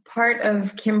part of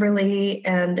Kimberly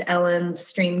and Ellen's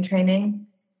stream training,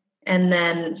 and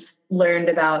then learned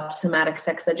about somatic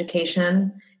sex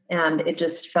education, and it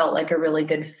just felt like a really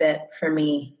good fit for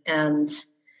me. And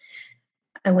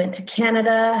I went to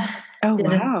Canada. Oh, did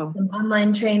wow. some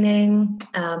online training.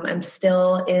 I'm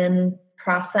still in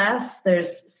process.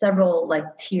 There's several like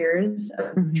tiers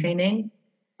of training,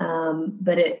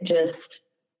 but it just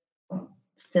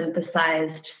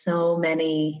synthesized so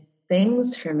many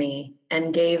things for me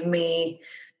and gave me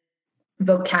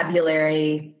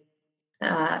vocabulary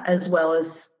as well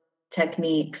as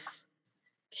techniques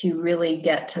to really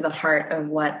get to the heart of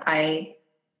what I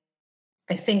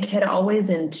think had always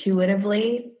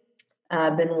intuitively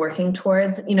been working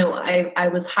towards. I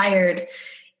was hired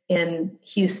in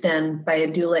Houston by a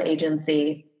doula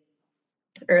agency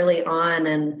early on,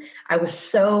 and I was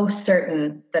so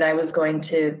certain that I was going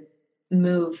to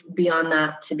move beyond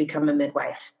that to become a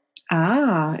midwife.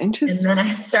 Ah, interesting. And then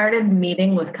I started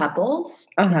meeting with couples.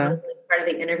 And I was like, part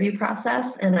of the interview process.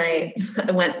 And I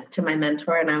went to my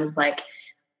mentor and I was like,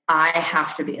 I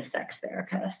have to be a sex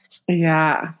therapist.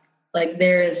 Yeah. Like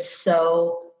there is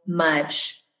so much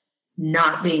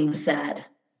not being said.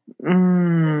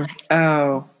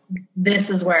 Oh. This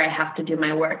is where I have to do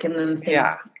my work. And then things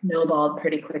snowballed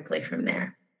pretty quickly from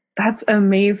there. That's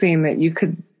amazing that you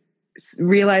could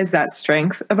realize that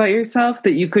strength about yourself,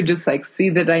 that you could just like see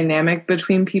the dynamic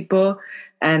between people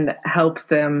and help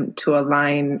them to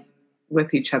align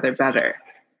with each other better.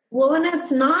 Well, and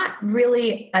it's not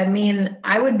really, I mean,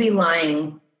 I would be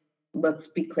lying. Let's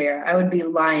be clear. I would be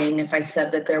lying if I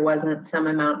said that there wasn't some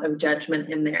amount of judgment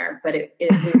in there, but it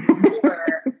was more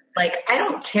like, I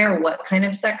don't care what kind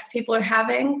of sex people are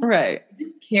having. Right. I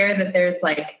just care that there's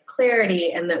like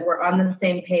clarity and that we're on the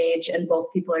same page and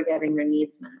both people are getting their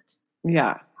needs met.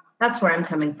 Yeah. That's where I'm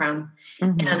coming from.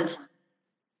 Mm-hmm.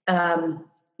 And,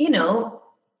 you know,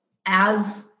 as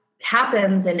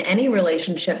happens in any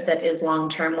relationship that is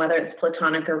long-term, whether it's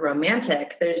platonic or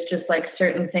romantic, there's just like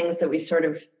certain things that we sort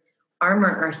of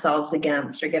armor ourselves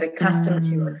against or get accustomed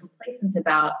to or complacent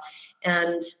about.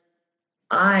 And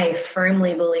I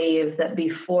firmly believe that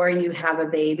before you have a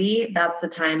baby, that's the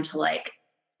time to like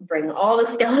bring all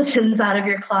the skeletons out of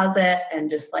your closet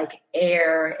and just like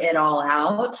air it all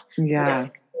out. Yeah.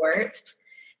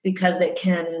 Because it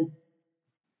can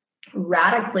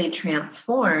radically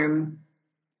transform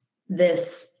this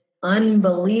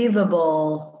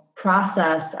unbelievable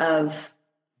process of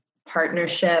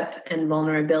partnership and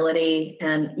vulnerability.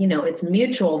 And, you know, it's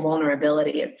mutual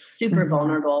vulnerability. It's super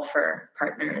vulnerable for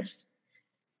partners.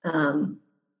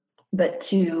 But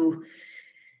to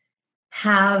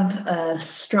have a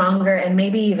stronger and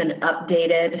maybe even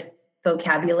updated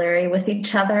vocabulary with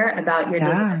each other about your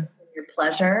desire and your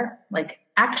pleasure. Like,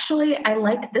 actually, I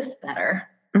like this better.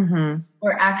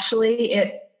 Or actually,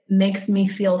 it makes me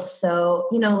feel so,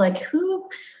 you know, like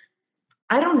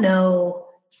I don't know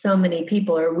so many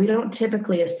people, or we don't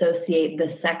typically associate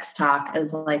the sex talk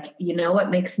as like, you know what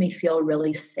makes me feel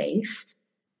really safe?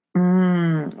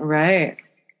 Right.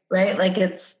 Right? Like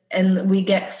and we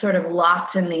get sort of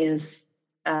locked in these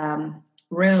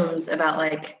rooms about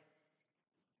like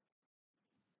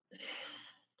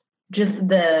just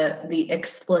the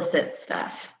explicit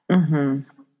stuff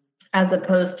as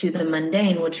opposed to the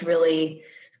mundane, which really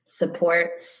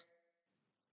supports.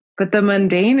 But the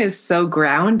mundane is so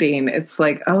grounding. It's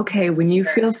like, okay, when you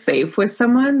feel safe with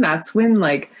someone, that's when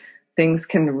like things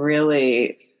can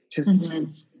really just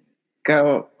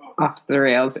go off the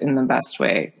rails in the best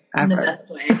way ever. In the best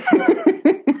way.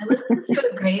 I listened to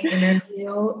a great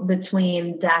interview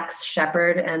between Dax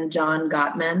Shepard and John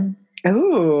Gottman.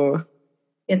 Oh,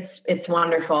 it's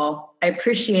wonderful. I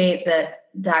appreciate that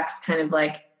Dax kind of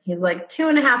like, he's like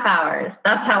 2.5 hours.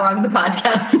 That's how long the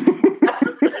podcast is.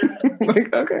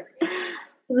 Like, okay.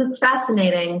 It's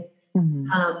fascinating.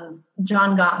 John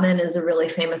Gottman is a really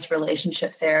famous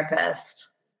relationship therapist.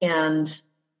 And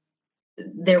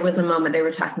there was a moment they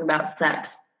were talking about sex.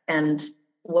 And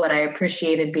what I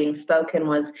appreciated being spoken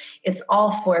was it's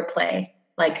all foreplay.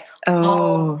 Like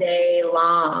all day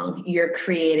long, you're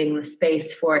creating the space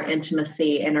for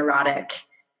intimacy and erotic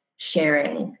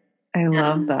sharing. I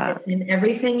love that. It's in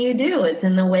everything you do. It's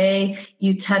in the way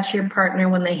you touch your partner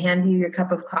when they hand you your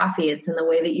cup of coffee. It's in the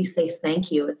way that you say thank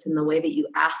you. It's in the way that you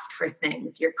ask for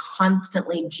things. You're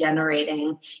constantly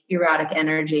generating erotic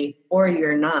energy, or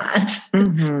you're not.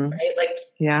 Right? Like,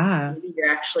 maybe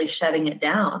you're actually shutting it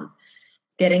down,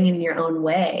 getting in your own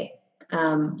way.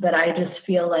 But I just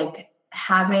feel like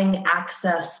having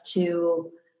access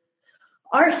to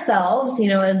ourselves, you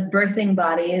know, as birthing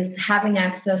bodies, having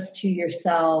access to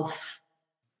yourself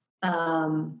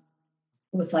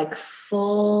with like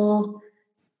full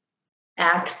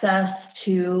access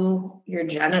to your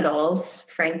genitals,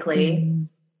 frankly,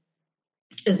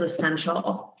 is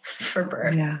essential for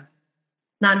birth. Yeah.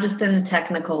 Not just in a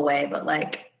technical way, but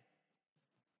like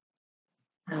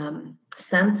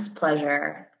sense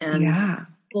pleasure and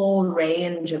full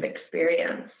range of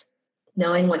experience,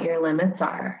 knowing what your limits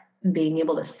are. Being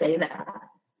able to say that.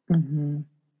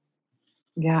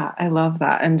 Yeah, I love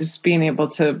that. And just being able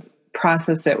to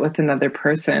process it with another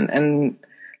person and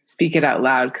speak it out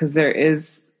loud. Because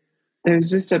there's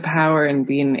just a power in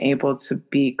being able to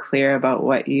be clear about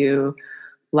what you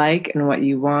like and what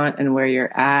you want and where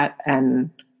you're at, and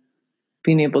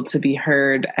being able to be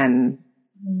heard and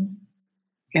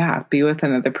be with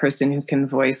another person who can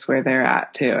voice where they're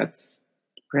at too. It's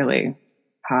really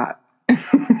hot.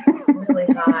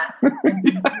 Really hot.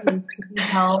 And to be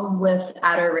held with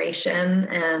adoration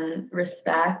and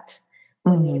respect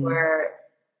when you are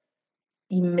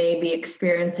you may be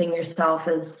experiencing yourself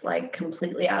as like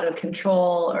completely out of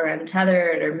control or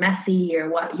untethered or messy or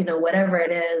whatever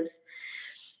it is.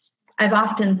 I've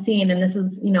often seen, and this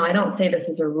is, I don't say this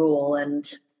as a rule, and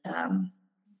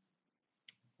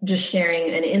just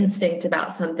sharing an instinct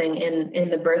about something in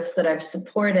the births that I've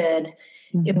supported,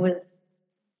 mm-hmm. It was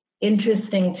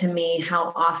interesting to me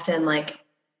how often like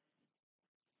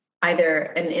either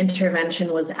an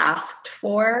intervention was asked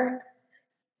for,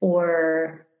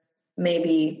 or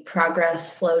maybe progress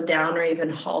slowed down or even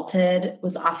halted,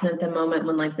 was often at the moment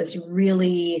when like this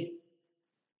really,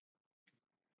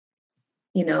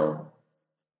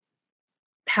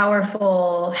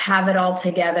 powerful, have it all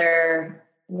together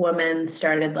woman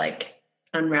started like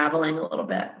unraveling a little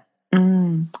bit.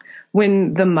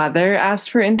 When the mother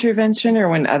asked for intervention or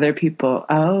when other people?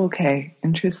 Oh, okay.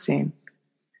 Interesting.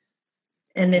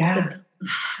 And it's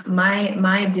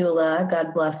my doula,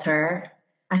 God bless her.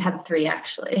 I have 3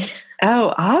 actually.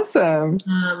 Oh, awesome.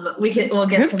 We'll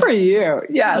get good for you.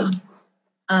 Yes.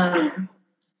 I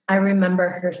remember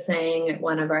her saying at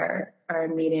one of our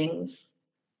meetings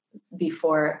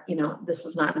before, this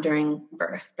was not during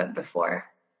birth, but before,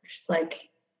 she's like,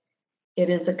 it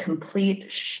is a complete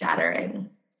shattering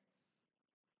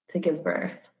to give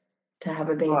birth, to have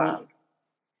a baby. Wow.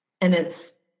 And it's,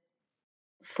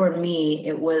 for me,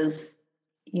 it was,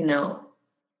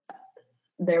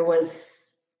 there was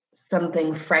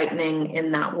something frightening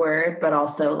in that word, but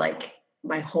also like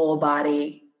my whole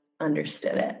body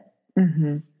understood it.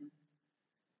 Mm-hmm.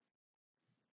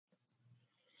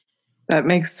 That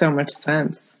makes so much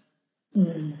sense.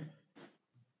 Mm.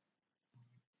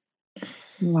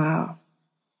 Wow.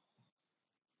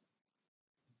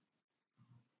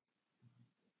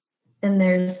 And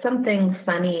there's something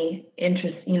funny,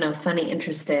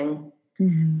 interesting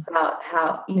mm-hmm. about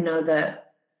how, the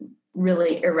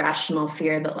really irrational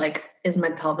fear that like, is my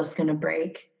pelvis going to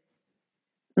break?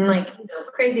 Mm-hmm. Like,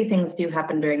 crazy things do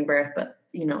happen during birth, but,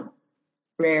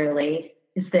 rarely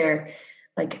is there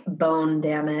like bone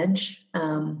damage.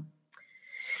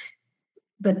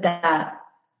 But that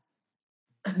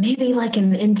maybe like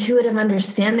an intuitive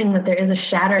understanding that there is a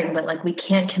shattering, but like we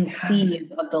can't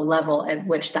conceive of the level at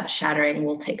which that shattering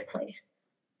will take place.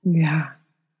 Yeah.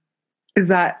 Is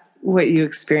that what you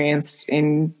experienced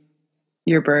in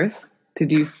your birth?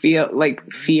 Did you feel like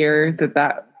fear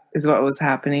that is what was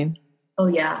happening? Oh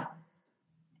yeah.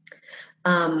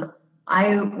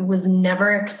 I was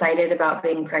never excited about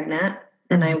being pregnant,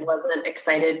 and I wasn't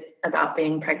excited about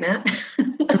being pregnant.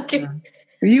 Okay.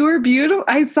 You were beautiful.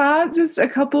 I saw just a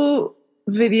couple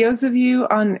videos of you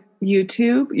on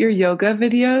YouTube, your yoga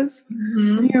videos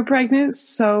mm-hmm. when you were pregnant.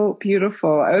 So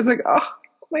beautiful. I was like, oh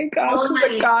my gosh,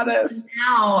 what a goddess.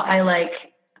 Now I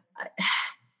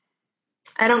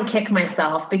don't kick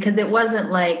myself because it wasn't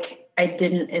like I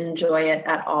didn't enjoy it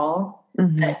at all.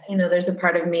 Mm-hmm. But, there's a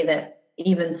part of me that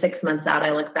even 6 months out,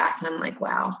 I look back and I'm like,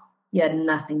 wow, you had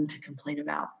nothing to complain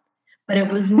about. But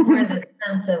it was more the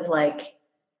sense of like,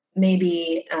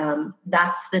 maybe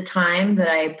that's the time that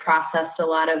I processed a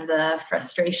lot of the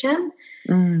frustration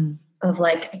of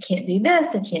like, I can't do this,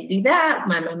 I can't do that.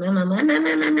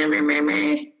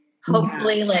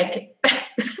 Hopefully like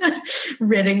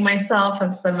ridding myself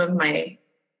of some of my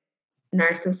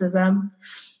narcissism.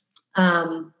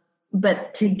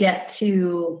 But to get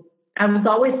to, I was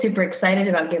always super excited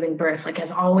about giving birth. Like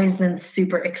I've always been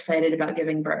super excited about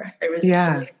giving birth. There was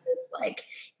this, like,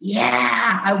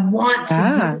 I want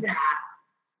to do that.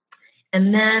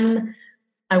 And then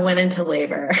I went into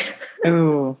labor.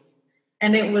 Ooh.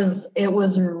 And it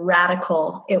was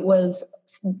radical. It was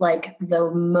like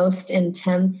the most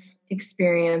intense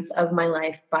experience of my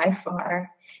life by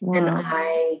far. Wow. And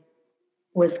I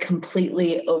was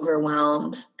completely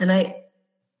overwhelmed. And I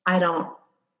don't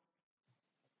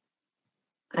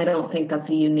think that's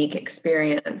a unique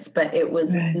experience, but it was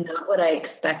not what I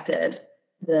expected.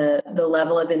 The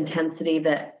level of intensity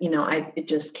that, it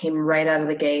just came right out of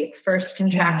the gate. First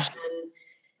contraction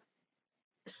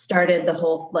started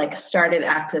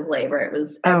active labor. It was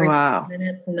every 2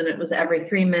 minutes, and then it was every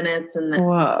 3 minutes. And then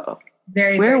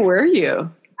Where were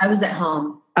you? I was at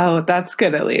home. Oh, that's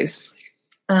good at least.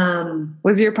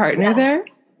 Was your partner there?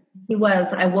 He was.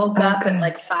 I woke up at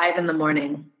like 5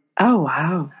 a.m. Oh,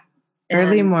 wow.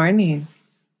 Early morning.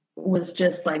 Was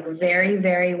just like very,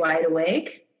 very wide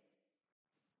awake,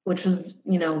 which was,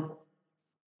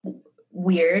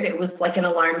 weird. It was like an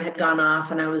alarm had gone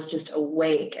off and I was just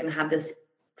awake and had this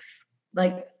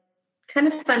like kind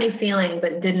of funny feeling,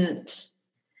 but didn't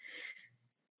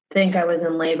think I was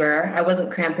in labor. I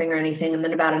wasn't cramping or anything. And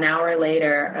then about an hour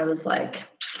later, I was like,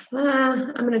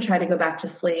 I'm going to try to go back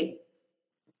to sleep.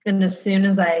 And as soon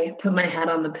as I put my head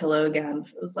on the pillow again,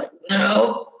 it was like,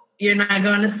 no, you're not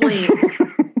going to sleep.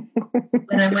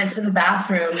 And I went to the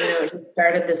bathroom, it just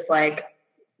started this like,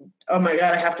 oh my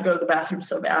God, I have to go to the bathroom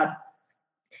so bad.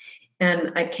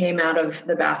 And I came out of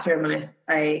the bathroom and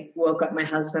I woke up my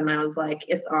husband and I was like,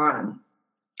 it's on.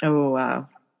 Oh, wow.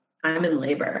 I'm in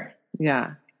labor.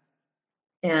 Yeah.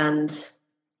 And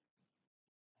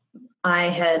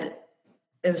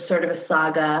it was sort of a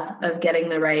saga of getting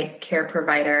the right care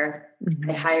provider. Mm-hmm.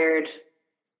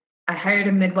 I hired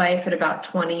a midwife at about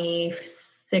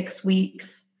 26 weeks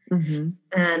mm-hmm.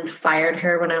 and fired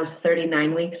her when I was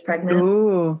 39 weeks pregnant.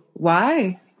 Ooh,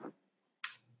 why?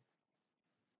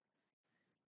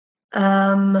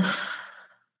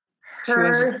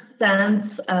 Her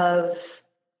sense of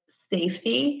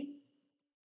safety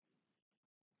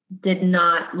did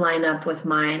not line up with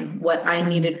mine. What I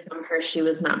needed from her, she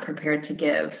was not prepared to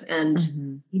give. And,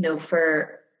 mm-hmm.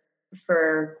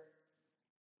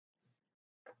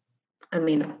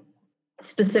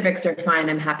 Specifics are fine.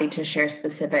 I'm happy to share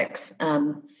specifics.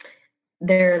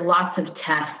 There are lots of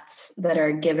tests that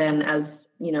are given as,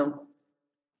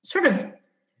 sort of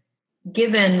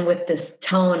given with this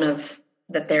tone of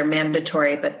that they're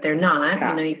mandatory, but they're not.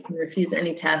 Yeah. You can refuse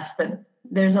any test, but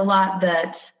there are a lot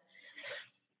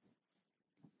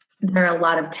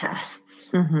of tests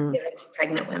mm-hmm. given to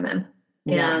pregnant women.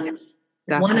 Yeah, and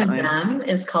definitely. One of them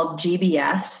is called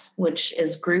GBS, which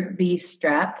is Group B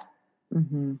strep.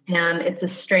 Mm-hmm. And it's a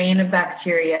strain of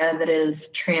bacteria that is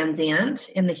transient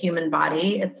in the human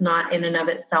body. It's not in and of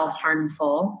itself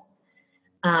harmful.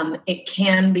 It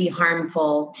can be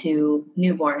harmful to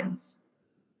newborns.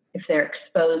 If they're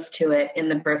exposed to it in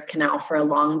the birth canal for a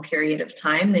long period of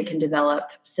time, they can develop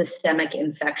systemic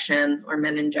infection or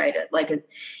meningitis. Like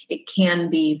it can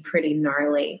be pretty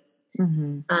gnarly.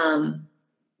 Mm-hmm.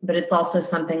 But it's also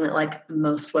something that like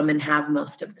most women have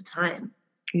most of the time.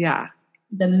 Yeah.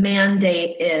 The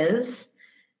mandate is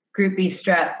Group B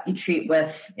strep you treat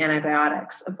with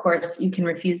antibiotics. Of course, you can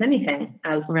refuse anything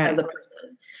as a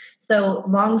person. So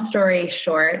long story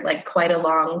short, like quite a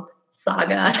long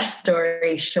saga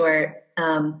story short,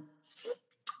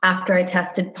 after I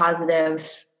tested positive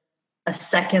a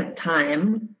second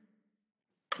time,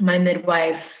 my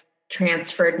midwife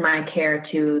transferred my care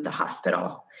to the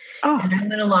hospital. Oh. And I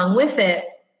went along with it.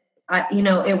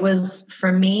 It was,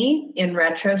 for me, in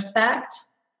retrospect,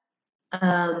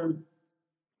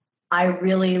 I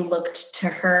really looked to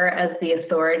her as the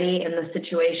authority in the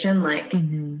situation. Like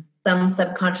mm-hmm. some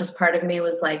subconscious part of me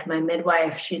was like, my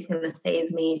midwife, she's going to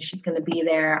save me. She's going to be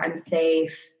there. I'm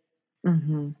safe.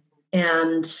 Mm-hmm.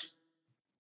 And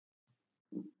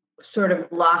sort of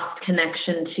lost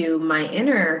connection to my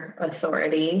inner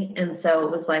authority. And so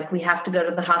it was like, we have to go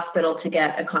to the hospital to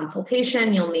get a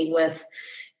consultation. You'll meet with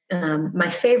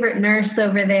my favorite nurse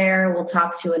over there. We'll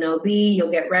talk to an OB.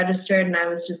 You'll get registered. And I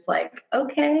was just like,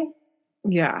 okay.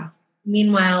 Yeah.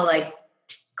 Meanwhile, like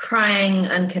crying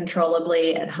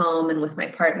uncontrollably at home and with my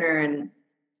partner. And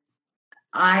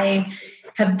I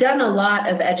have done a lot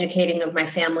of educating of my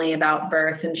family about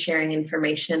birth and sharing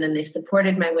information, and they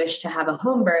supported my wish to have a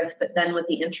home birth. But then with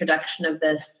the introduction of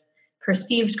this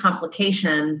perceived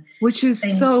complication, which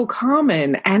is so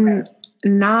common and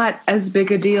not as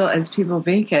big a deal as people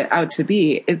make it out to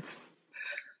be.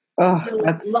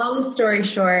 Long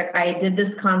story short, I did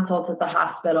this consult at the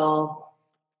hospital.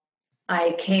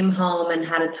 I came home and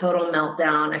had a total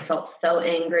meltdown. I felt so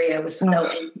angry. I was so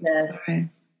anxious. Sorry.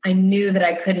 I knew that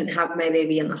I couldn't have my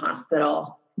baby in the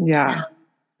hospital. Yeah. And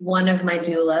one of my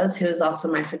doulas, who is also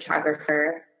my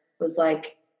photographer, was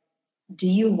like, do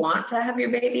you want to have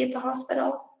your baby at the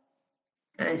hospital?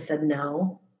 And I said,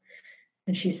 no.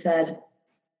 And she said,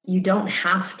 you don't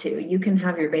have to. You can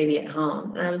have your baby at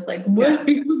home. And I was like, what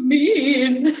do you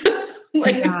mean?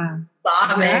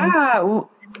 Sobbing. Yeah.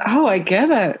 Oh, I get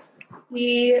it.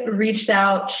 She reached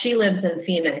out. She lives in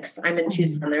Phoenix. I'm in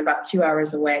Tucson. They're about 2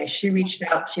 hours away. She reached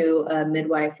out to a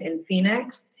midwife in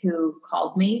Phoenix who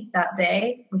called me that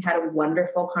day. We had a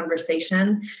wonderful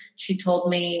conversation. She told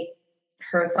me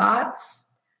her thoughts,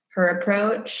 her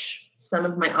approach, some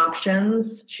of my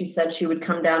options. She said she would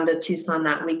come down to Tucson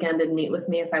that weekend and meet with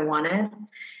me if I wanted.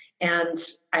 And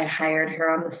I hired her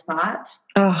on the spot.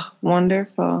 Oh,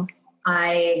 wonderful.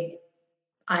 I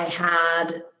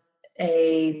had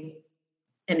an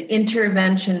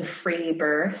intervention-free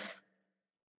birth.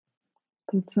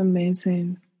 That's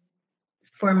amazing.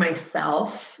 For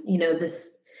myself,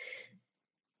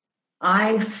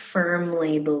 I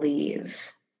firmly believe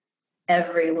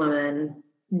every woman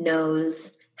knows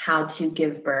how to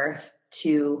give birth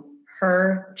to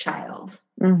her child.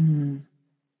 Mm-hmm.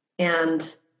 And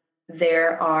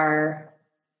there are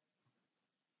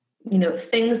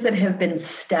things that have been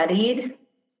studied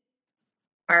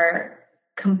are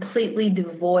completely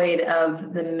devoid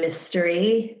of the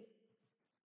mystery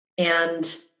and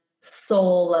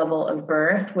soul level of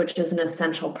birth, which is an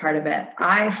essential part of it.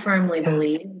 I firmly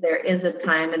believe there is a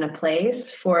time and a place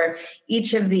for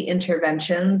each of the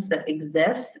interventions that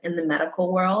exist in the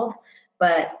medical world,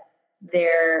 but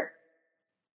they're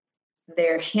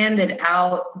handed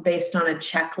out based on a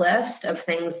checklist of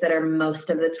things that are most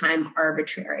of the time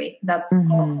arbitrary. That's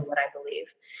also what I believe.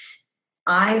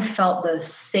 I felt the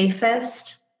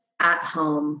safest at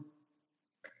home.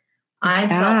 I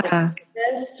felt the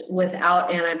safest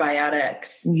without antibiotics.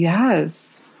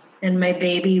 Yes. And my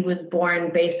baby was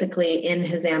born basically in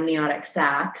his amniotic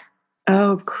sac.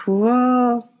 Oh,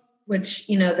 cool. Which,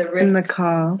 the risk in the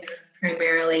call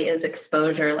primarily is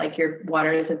exposure, like your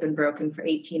waters have been broken for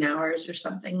 18 hours or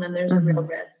something, then there's a real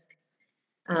risk.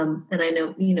 And I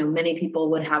know, many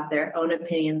people would have their own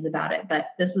opinions about it, but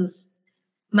this is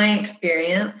my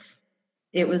experience.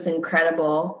 It was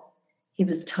incredible. He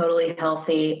was totally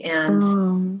healthy.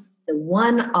 And the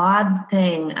one odd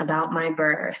thing about my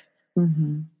birth,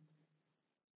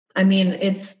 I mean,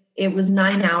 it was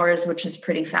 9 hours, which is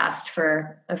pretty fast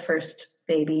for a first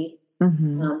baby.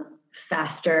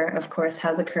 Faster, of course,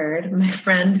 has occurred. My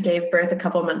friend gave birth a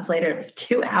couple months later. It was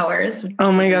 2 hours.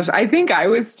 Oh my gosh. I think I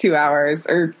was 2 hours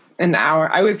or an hour.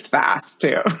 I was fast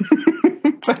too.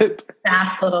 But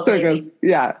fast little so baby. it goes,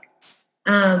 yeah.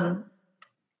 I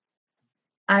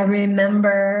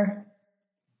remember,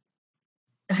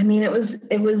 I mean, it was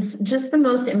just the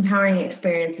most empowering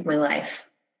experience of my life.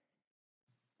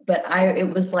 But it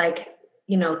was like,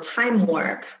 time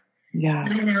warp. Yeah.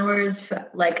 9 hours,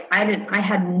 like I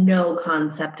had no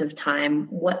concept of time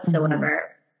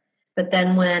whatsoever. But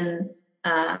then when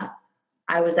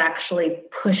I was actually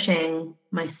pushing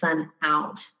my son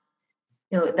out,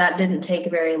 that didn't take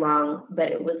very long,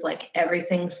 but it was like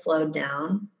everything slowed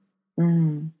down.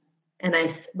 And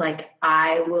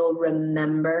I will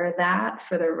remember that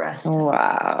for the rest of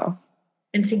Wow.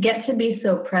 And to get to be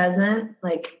so present,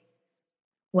 like,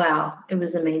 wow, it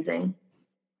was amazing.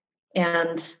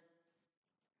 And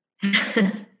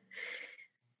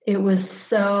it was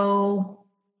so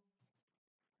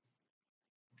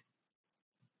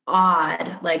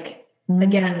odd. Like,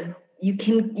 again, you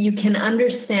can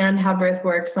understand how birth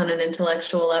works on an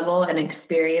intellectual level, and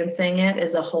experiencing it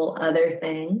is a whole other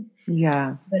thing.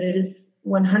 Yeah. But it is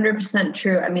 100%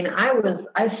 true. I mean, I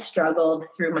struggled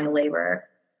through my labor.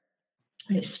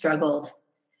 I struggled.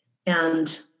 And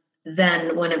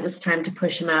then when it was time to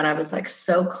push him out, I was like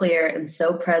so clear and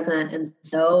so present and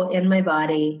so in my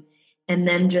body. And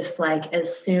then just like, as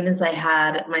soon as I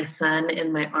had my son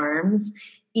in my arms,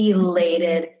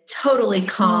 elated, totally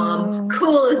calm,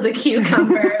 cool as a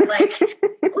cucumber, like,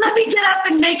 let me get up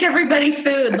and make everybody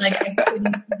food. Like I couldn't,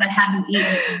 because I hadn't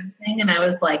eaten anything. And I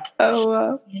was like, oh,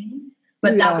 wow.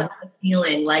 But that was the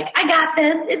feeling, like, I got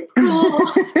this, it's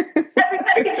cool.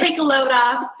 Everybody can take a load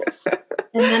off.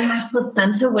 And then my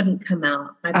placenta wouldn't come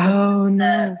out. My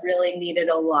placenta really needed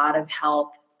a lot of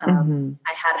help. I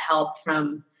had help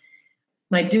from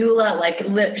my doula, like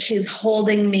she's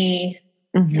holding me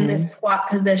in this squat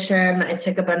position. I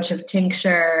took a bunch of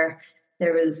tincture.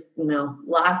 There was,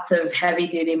 lots of heavy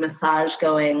duty massage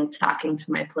going, talking to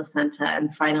my placenta, and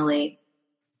finally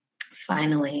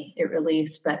it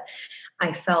released. But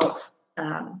I felt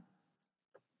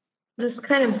just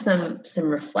kind of some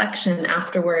reflection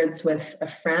afterwards with a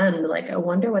friend, like, I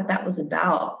wonder what that was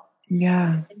about.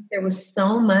 Yeah. I think there was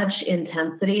so much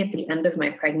intensity at the end of my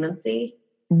pregnancy.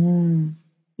 And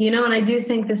I do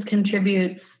think this can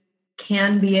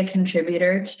be a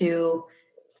contributor to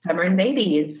stubborn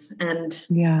babies and,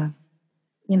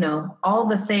 all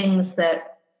the things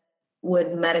that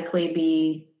would medically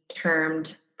be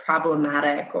termed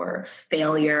problematic or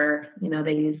failure.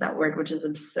 They use that word, which is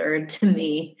absurd to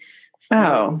me.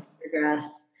 Oh,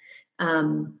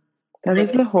 that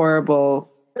is a horrible.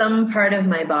 Some part of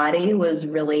my body was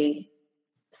really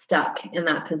stuck in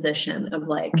that position of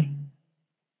like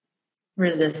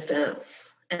resistance.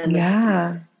 And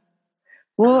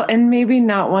well, and maybe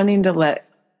not wanting to let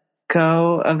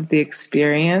go of the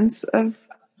experience of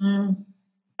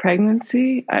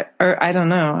pregnancy, I don't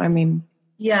know. I mean,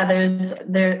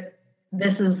 this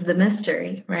is the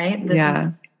mystery, right? This is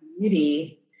the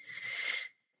beauty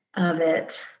of it.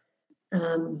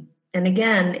 And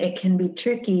again, it can be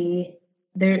tricky.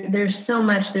 There's so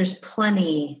much, there's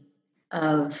plenty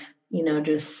of,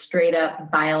 just straight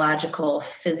up biological,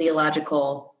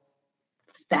 physiological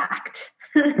fact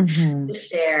to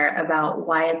share about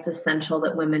why it's essential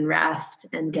that women rest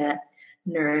and get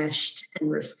nourished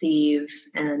and receive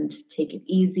and take it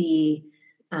easy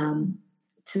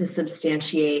to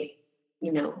substantiate,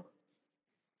 you know,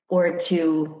 or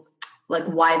to like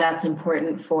why that's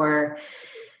important for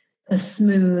a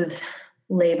smooth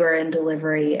labor and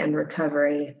delivery and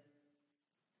recovery.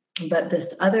 But this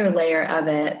other layer of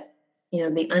it, you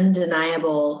know, the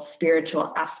undeniable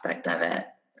spiritual aspect of it,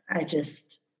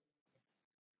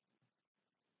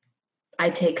 I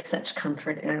take such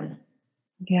comfort in.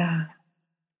 Yeah.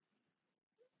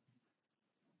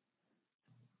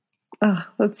 Oh,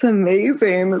 that's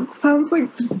amazing. It sounds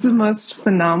like just the most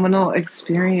phenomenal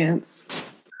experience.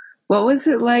 What was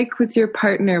it like with your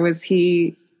partner? Was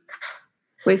he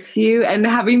with you? And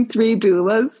having 3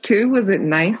 doulas too? Was it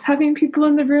nice having people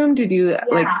in the room? Did you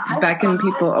beckon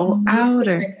people out?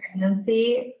 Or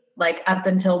pregnancy, like up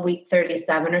until week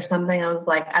 37 or something, I was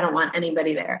like, I don't want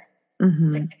anybody there.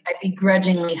 Mm-hmm. Like, I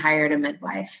begrudgingly hired a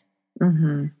midwife.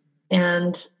 Mm-hmm.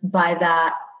 And by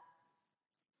that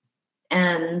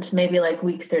end, maybe like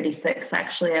week 36,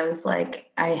 actually, I was like,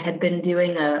 I had been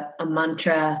doing a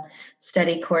mantra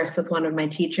study course with one of my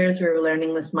teachers. We were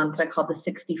learning this mantra called the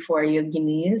 64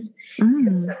 yoginis.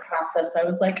 In the process, I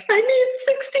was like, I need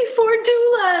 64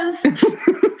 doulas.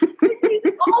 I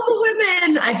need all the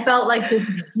women. I felt like this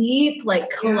deep, like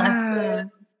collective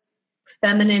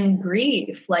feminine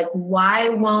grief. Like, why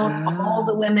won't all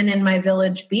the women in my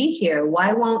village be here?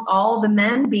 Why won't all the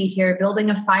men be here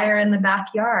building a fire in the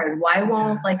backyard? Why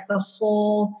won't like the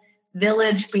whole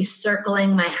village be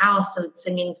circling my house and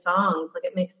singing songs? Like,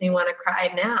 it makes me want to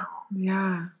cry now.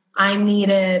 Yeah. I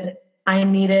needed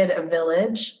a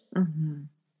village. Mm-hmm.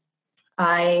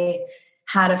 I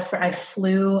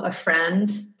flew a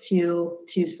friend to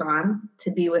Tucson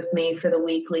to be with me for the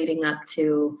week leading up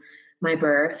to my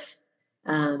birth.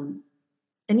 And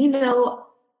you know,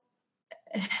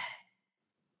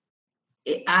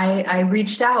 I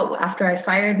reached out after I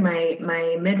fired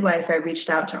my midwife. I reached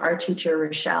out to our teacher,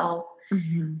 Rochelle,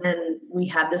 and we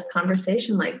had this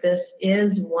conversation. Like, this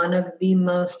is one of the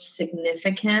most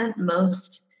significant,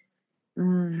 most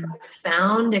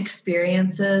profound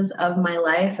experiences of my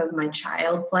life, of my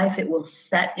child's life. It will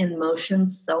set in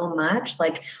motion so much.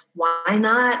 Like, why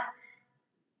not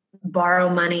borrow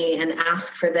money and ask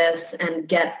for this and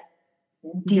get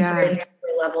deeper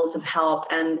levels of help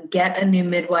and get a new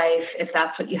midwife if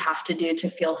that's what you have to do to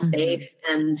feel safe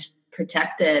and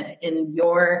protected in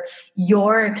your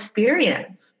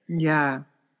experience. Yeah.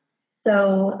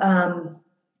 So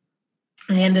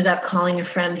I ended up calling a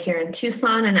friend here in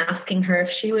Tucson and asking her if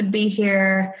she would be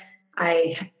here.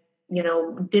 I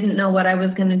didn't know what I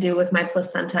was going to do with my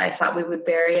placenta. I thought we would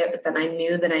bury it, but then I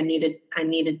knew that I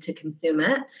needed to consume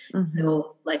it.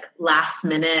 So like last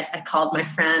minute, I called my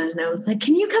friend and I was like,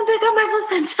 can you come pick up my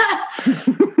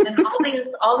placenta?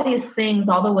 And all these things,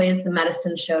 all the ways the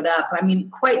medicine showed up. I mean,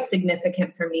 quite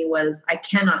significant for me was I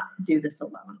cannot do this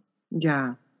alone.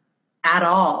 Yeah. At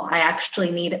all. I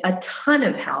actually need a ton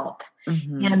of help.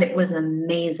 And it was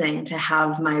amazing to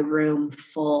have my room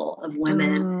full of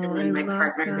women and then my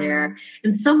partner there,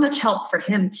 and so much help for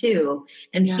him too.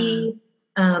 And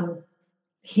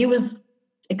he was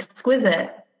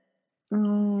exquisite. He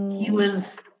was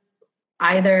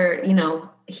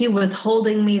he was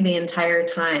holding me the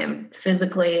entire time,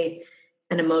 physically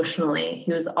and emotionally.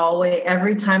 He was always,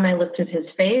 every time I lifted his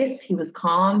face, he was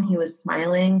calm. He was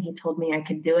smiling. He told me I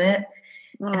could do it.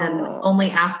 And only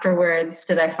afterwards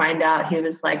did I find out he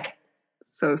was like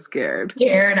so scared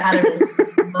out of his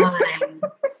mind.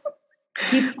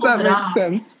 That makes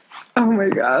sense. Oh my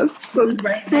gosh, that's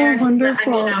right so there.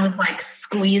 Wonderful. I mean, I was like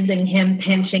squeezing him,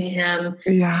 pinching him,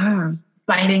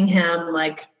 biting him.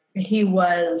 Like, he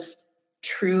was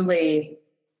truly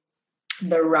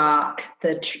the rock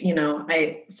that,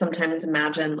 I sometimes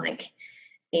imagine like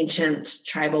ancient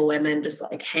tribal women just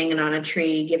like hanging on a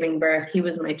tree, giving birth. He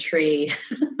was my tree.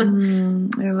 I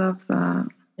love that.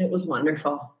 It was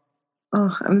wonderful.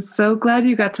 Oh, I'm so glad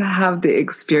you got to have the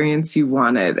experience you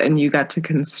wanted and you got to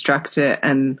construct it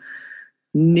and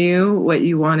knew what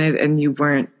you wanted and you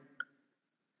weren't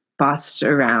bossed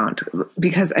around.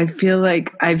 Because I feel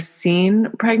like I've seen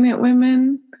pregnant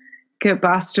women get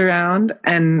bossed around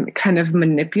and kind of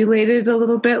manipulated a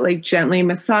little bit, like gently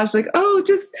massaged, like, oh,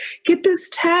 just get this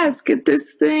test, get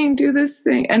this thing, do this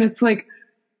thing. And it's like,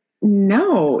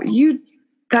 no,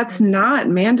 that's not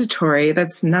mandatory.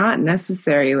 That's not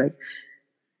necessary. Like,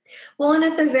 well, and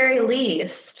at the very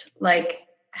least, like,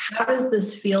 how does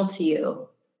this feel to you?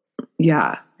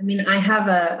 Yeah. I mean, I have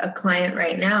a client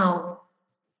right now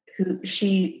who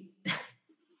she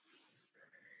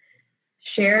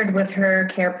shared with her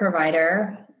care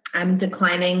provider, I'm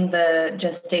declining the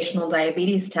gestational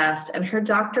diabetes test, and her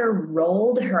doctor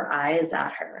rolled her eyes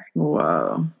at her.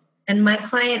 Whoa. And my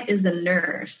client is a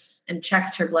nurse and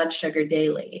checks her blood sugar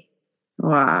daily.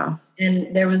 Wow.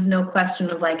 And there was no question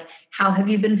of like, how have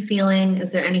you been feeling?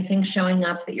 Is there anything showing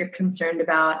up that you're concerned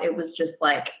about? It was just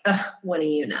like, what do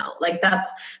you know? Like, that's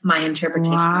my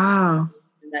interpretation. Wow.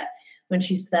 That when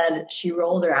she said, she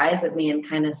rolled her eyes at me and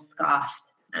kind of scoffed.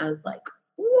 I was like,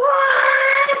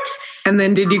 what? And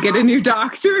then did you get a new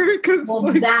doctor? Well,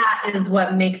 like, that is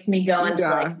what makes me go into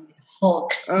like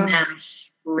Hulk smash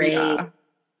rage. Yeah.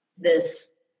 This,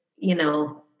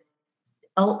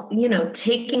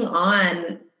 taking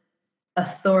on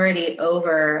authority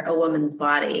over a woman's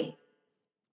body.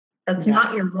 That's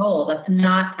not your role. That's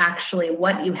not actually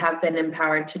what you have been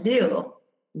empowered to do.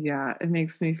 Yeah, it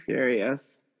makes me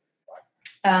furious.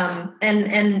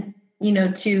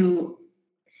 To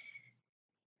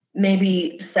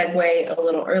maybe segue a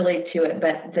little early to it,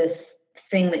 but this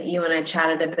thing that you and I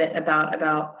chatted a bit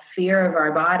about fear of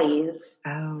our bodies.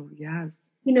 Oh, yes.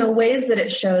 Ways that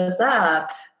it shows up,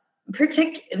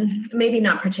 maybe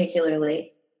not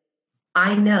particularly.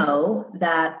 I know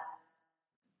that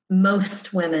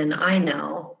most women I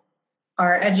know,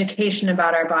 our education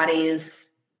about our bodies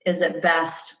is at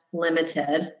best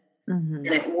limited, and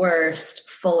at worst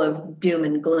full of doom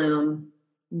and gloom.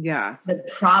 Yeah. The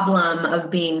problem of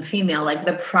being female, like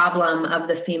the problem of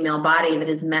the female body that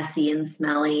is messy and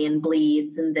smelly and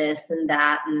bleeds and this and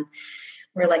that, and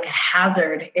we're like a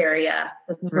hazard area.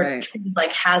 We're treated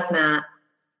like hazmat.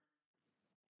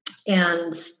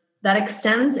 And that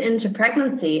extends into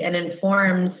pregnancy and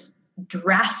informs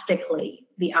drastically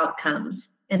the outcomes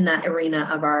in that arena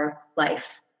of our life,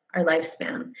 our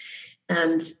lifespan.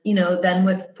 And, then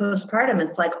with postpartum,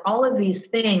 it's like all of these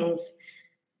things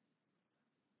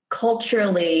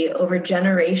culturally over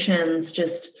generations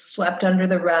just swept under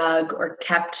the rug or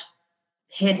kept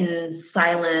hidden,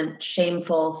 silent,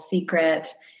 shameful, secret,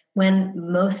 when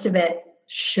most of it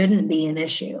shouldn't be an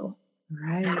issue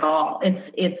at all.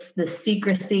 It's the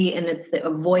secrecy and it's the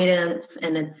avoidance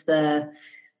and it's the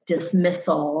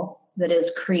dismissal that is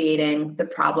creating the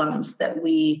problems that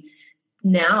we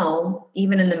now,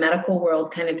 even in the medical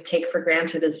world, kind of take for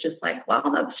granted as just like, well,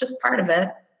 that's just part of it.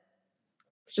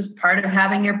 It's just part of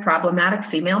having your problematic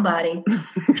female body.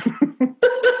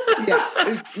 Yeah,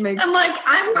 it makes. I'm like,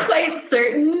 I'm quite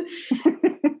certain.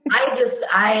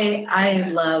 I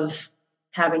love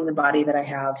having the body that I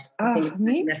have. I think it's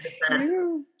magnificent.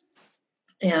 Too.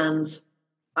 And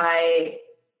I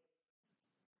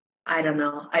don't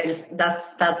know.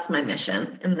 That's my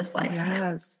mission in this life.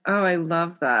 Yes. Oh, I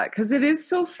love that. Because it is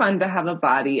so fun to have a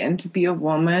body and to be a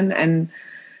woman and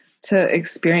to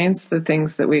experience the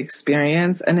things that we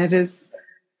experience. And it's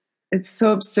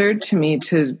so absurd to me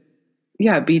to,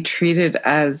 be treated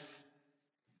as,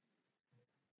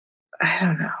 I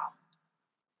don't know,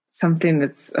 something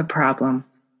that's a problem.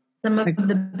 Some of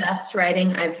the best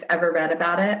writing I've ever read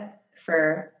about it,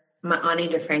 for my Ani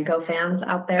DeFranco fans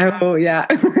out there. Oh, yeah.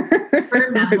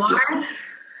 Her memoir.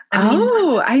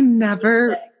 I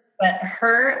never. But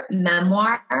her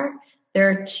memoir,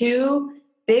 there are two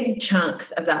big chunks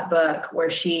of that book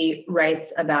where she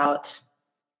writes about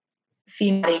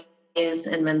female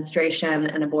and menstruation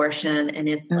and abortion, and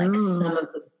it's like some of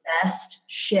the best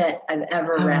shit I've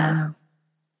ever read.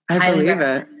 I believe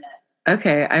it.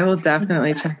 Okay, I will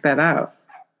definitely check that out.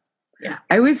 Yeah.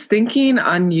 I was thinking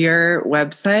on your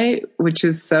website, which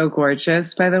is so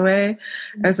gorgeous, by the way,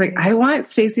 I was like, I want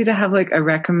Stacey to have like a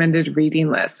recommended reading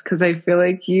list, because I feel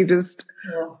like you just,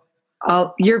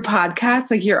 your podcast,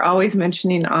 like you're always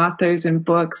mentioning authors and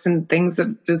books and things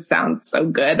that just sound so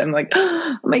good. I'm like,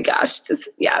 oh my gosh,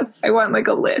 yes, I want like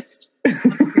a list.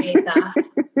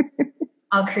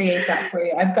 I'll create that for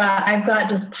you. I've got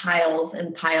just piles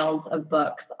and piles of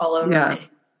books all over me.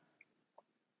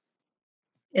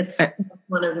 It's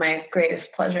one of my greatest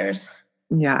pleasures.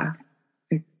 Yeah.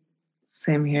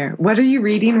 Same here. What are you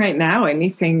reading right now?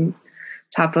 Anything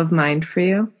top of mind for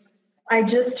you? I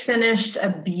just finished a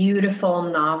beautiful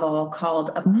novel called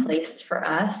A Place for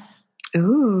Us.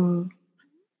 Ooh.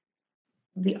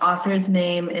 The author's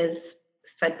name is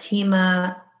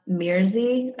Fatima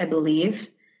Mirzi, I believe.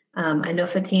 I know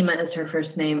Fatima is her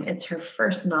first name. It's her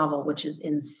first novel, which is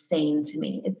insane to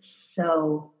me. It's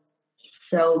so,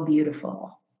 so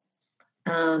beautiful.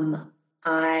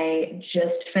 I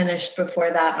just finished before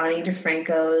that Ani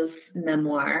DeFranco's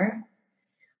memoir.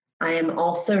 I am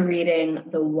also reading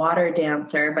The Water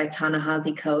Dancer by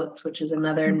Ta-Nehisi Coates, which is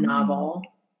another novel.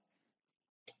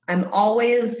 I'm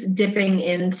always dipping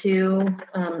into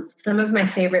some of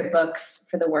my favorite books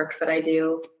for the work that I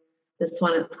do. This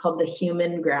one is called The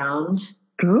Human Ground.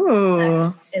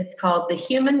 Ooh. It's called The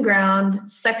Human Ground,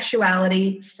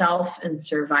 Sexuality, Self, and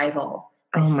Survival.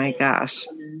 Oh my gosh.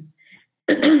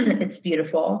 It's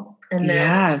beautiful. And then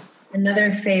Yes.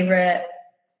 another favorite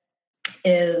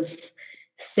is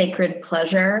Sacred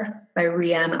Pleasure by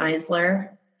Riane Eisler.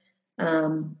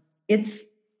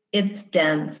 It's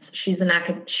dense. She's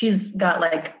got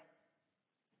like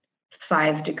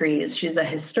 5 degrees. She's a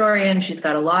historian. She's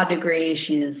got a law degree.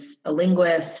 She's a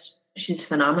linguist. She's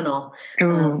phenomenal.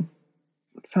 Oh,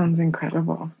 sounds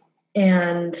incredible.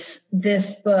 And this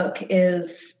book is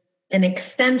an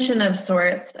extension of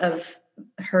sorts of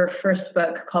her first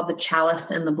book called The Chalice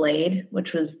and the Blade, which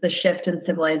was the shift in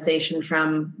civilization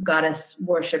from goddess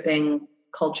worshiping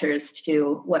cultures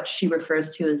to what she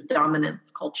refers to as dominance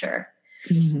culture.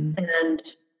 Mm-hmm. And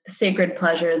Sacred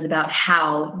Pleasure is about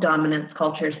how dominance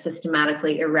culture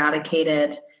systematically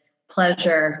eradicated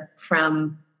pleasure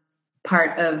from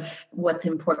part of what's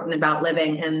important about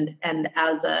living, and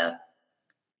as a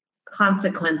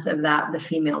consequence of that, the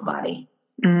female body,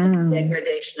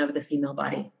 degradation of the female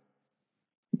body.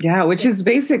 Yeah, which is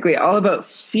basically all about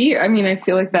fear. I mean, I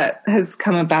feel like that has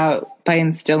come about by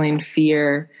instilling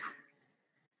fear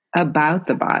about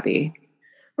the body.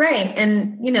 Right.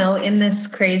 And, in this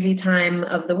crazy time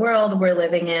of the world we're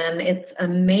living in, it's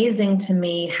amazing to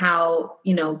me how,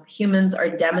 humans are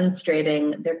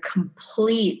demonstrating their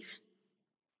complete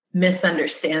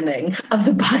misunderstanding of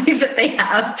the body that they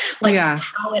have,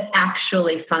 how it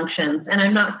actually functions. And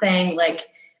I'm not saying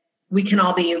we can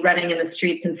all be running in the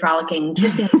streets and frolicking,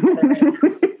 kissing each other,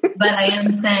 but I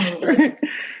am saying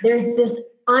there's this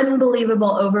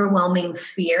unbelievable, overwhelming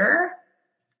fear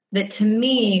that to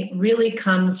me really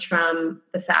comes from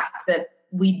the fact that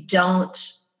we don't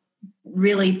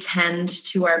really tend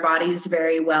to our bodies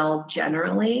very well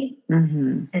generally,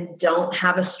 and don't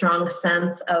have a strong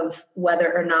sense of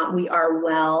whether or not we are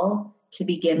well to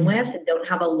begin with, and don't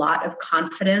have a lot of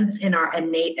confidence in our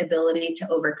innate ability to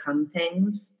overcome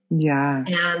things. Yeah.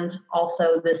 And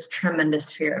also this tremendous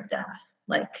fear of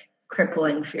death,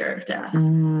 crippling fear of death.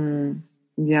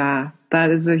 Yeah,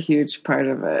 that is a huge part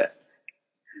of it.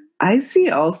 I see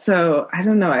also, I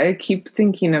don't know, I keep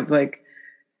thinking of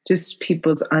just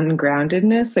people's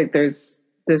ungroundedness. There's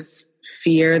this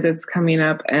fear that's coming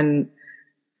up, and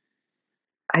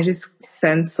I just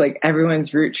sense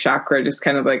everyone's root chakra just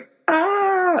kind of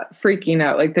freaking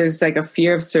out. There's a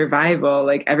fear of survival.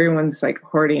 Everyone's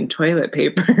hoarding toilet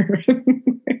paper,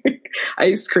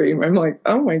 ice cream. I'm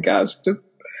oh my gosh, just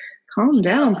calm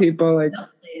down, people.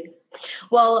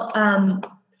 Well,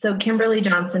 so Kimberly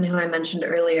Johnson, who I mentioned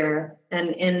earlier,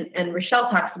 and Rochelle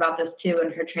talks about this too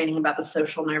in her training about the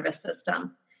social nervous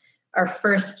system. Our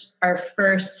first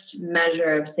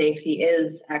measure of safety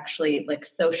is actually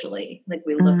socially.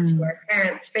 We look to our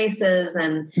parents' faces,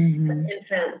 and as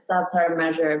infants, that's our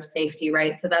measure of safety,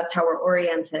 right? So that's how we're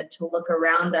oriented, to look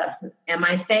around us. Am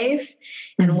I safe?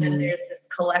 And when there's this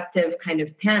collective kind of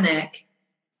panic,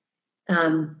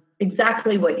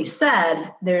 exactly what you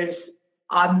said, there's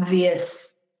obvious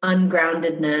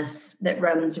ungroundedness that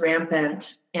runs rampant,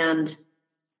 and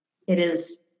it is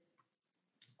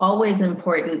always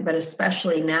important, but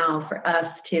especially now, for us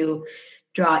to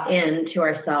draw in to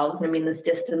ourselves. I mean, this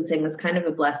distancing is kind of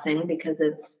a blessing because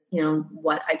it's,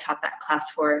 what I taught that class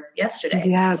for yesterday.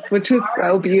 Yes, which was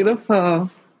so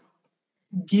beautiful.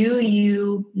 Do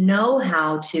you know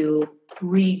how to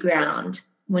reground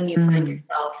when you find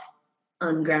yourself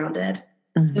ungrounded,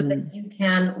 so that you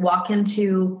can walk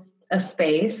into a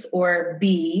space or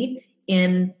be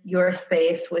in your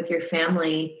space with your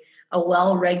family, a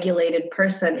well-regulated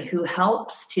person who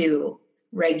helps to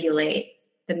regulate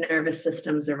the nervous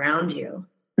systems around you?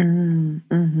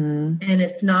 And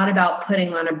it's not about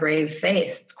putting on a brave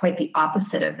face. It's quite the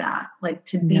opposite of that.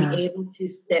 To be able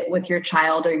to sit with your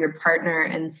child or your partner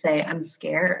and say, I'm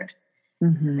scared.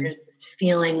 There's this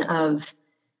feeling of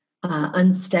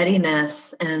unsteadiness,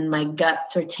 and my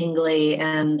guts are tingly,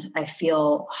 and I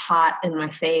feel hot in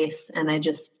my face, and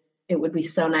it would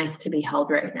be so nice to be held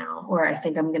right now, or I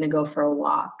think I'm going to go for a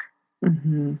walk.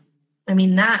 I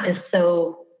mean, that is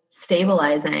so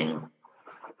stabilizing.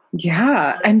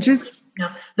 Yeah. And just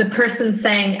the person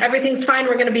saying, everything's fine,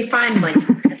 we're going to be fine.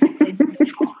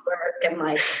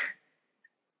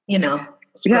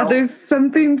 And yeah, there's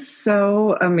something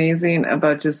so amazing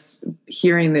about just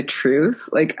hearing the truth.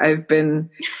 I've been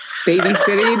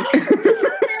babysitting.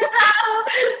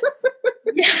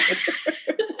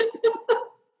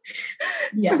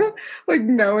 Yeah.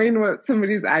 Knowing what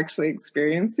somebody's actually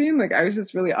experiencing. I was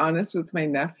just really honest with my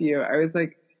nephew. I was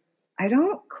I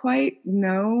don't quite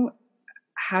know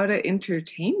how to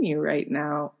entertain you right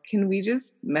now. Can we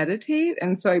just meditate?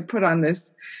 And so I put on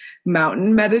this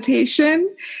mountain meditation,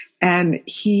 And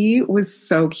he was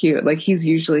so cute. Like, he's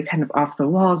usually kind of off the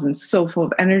walls and so full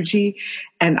of energy.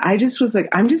 And I just was like,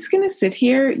 I'm just going to sit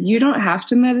here. You don't have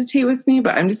to meditate with me,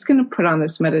 but I'm just going to put on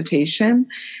this meditation.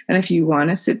 And if you want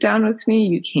to sit down with me,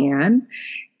 you can.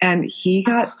 And he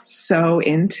got so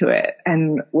into it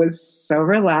and was so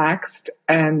relaxed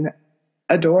and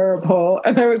adorable.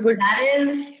 And I was like, that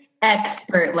is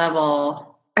expert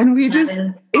level. And we just,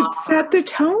 it set the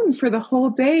tone for the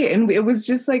whole day. And it was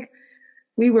just like,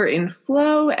 we were in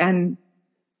flow, and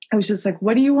I was just like,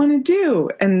 what do you want to do?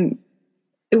 And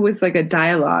it was like a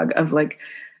dialogue of like,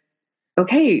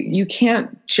 okay, you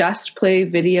can't just play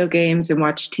video games and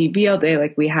watch TV all day.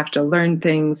 Like, we have to learn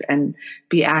things and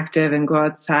be active and go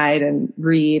outside and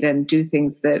read and do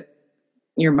things that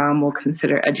your mom will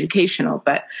consider educational.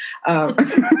 But,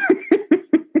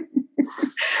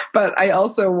 but I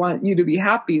also want you to be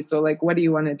happy. So like, what do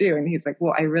you want to do? And he's like,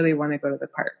 well, I really want to go to the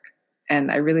park. And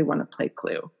I really want to play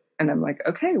Clue. And I'm like,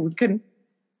 okay, we can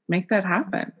make that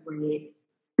happen.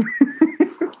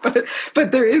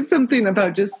 but there is something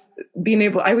about just being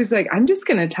able, I was like, I'm just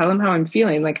going to tell him how I'm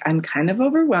feeling. Like, I'm kind of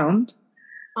overwhelmed.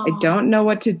 I don't know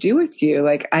what to do with you.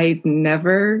 Like, I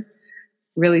never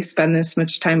really spend this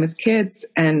much time with kids,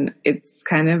 and it's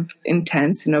kind of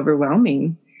intense and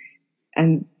overwhelming.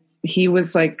 And he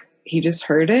was like, he just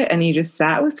heard it and he just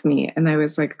sat with me. And I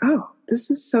was like, oh, this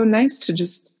is so nice to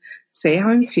just say how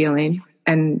I'm feeling,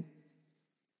 and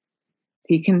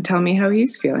he can tell me how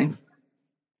he's feeling.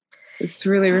 It's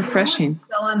really refreshing.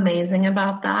 What's so amazing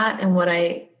about that, and what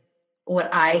I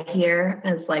hear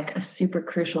as like a super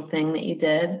crucial thing that you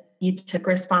did, you took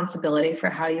responsibility for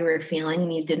how you were feeling,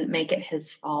 and you didn't make it his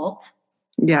fault.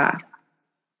 Yeah.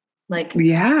 Like,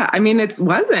 yeah, I mean, it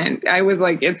wasn't. I was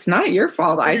like, it's not your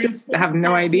fault. I just have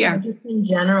no idea. Just in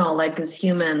general, like as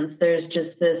humans, there's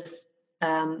just this,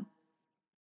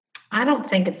 I don't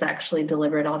think it's actually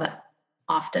delivered all that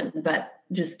often, but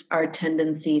just our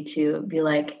tendency to be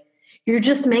like, you're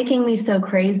just making me so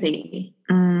crazy.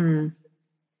 You're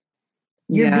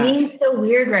being so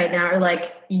weird right now. Or like,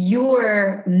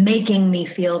 you're making me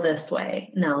feel this way.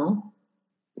 No.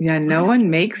 Yeah, no one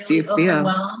makes you feel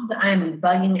overwhelmed. I'm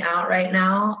bugging out right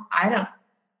now. I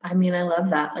love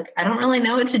that. Like, I don't really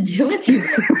know what to do with you.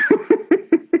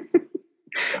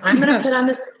 I'm going to put on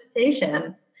this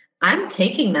meditation. I'm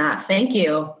taking that. Thank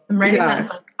you. I'm writing that.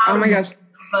 Oh my gosh.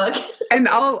 Book. And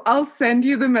I'll send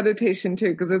you the meditation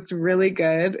too, because it's really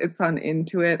good. It's on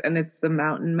Intuit, and it's the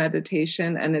mountain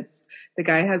meditation, and it's, the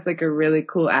guy has like a really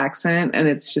cool accent, and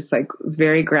it's just like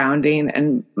very grounding.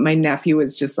 And my nephew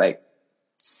was just like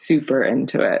super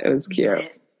into it. It was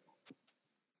cute.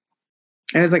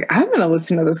 I was like, I'm going to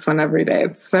listen to this one every day.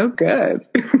 It's so good.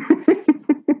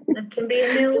 It can be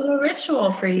a new little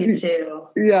ritual for you too.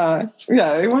 Yeah.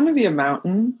 I want to be a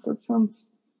mountain. That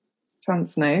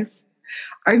sounds nice.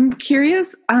 I'm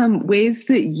curious, ways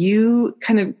that you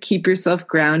kind of keep yourself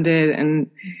grounded and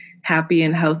happy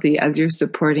and healthy as you're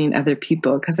supporting other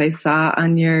people. Because I saw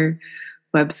on your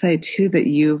website too that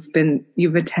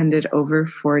you've attended over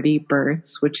 40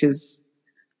 births, which is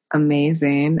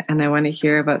amazing. And I want to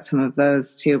hear about some of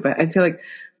those too. But I feel like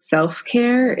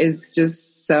self-care is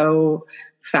just so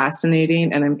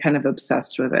fascinating, and I'm kind of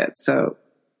obsessed with it. So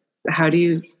how do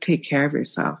you take care of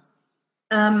yourself?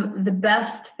 The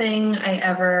best thing I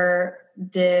ever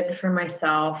did for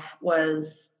myself was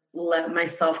let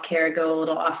my self-care go a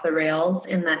little off the rails,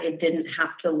 in that it didn't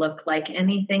have to look like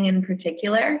anything in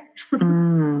particular.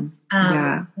 And,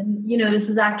 this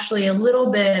is actually a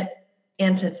little bit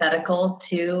antithetical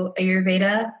to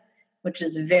Ayurveda, which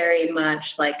is very much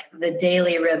like the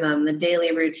daily rhythm, the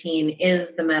daily routine is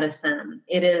the medicine.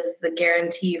 It is the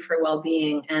guarantee for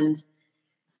well-being. And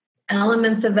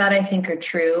elements of that I think are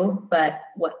true, but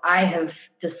what I have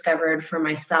discovered for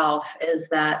myself is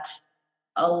that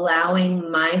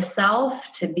allowing myself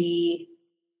to be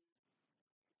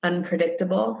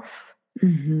unpredictable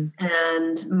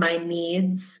and my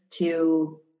needs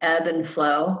to ebb and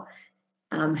flow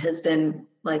has been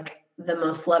like the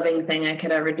most loving thing I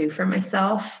could ever do for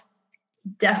myself.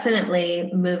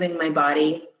 Definitely moving my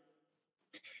body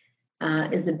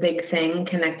is a big thing,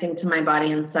 connecting to my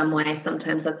body in some way.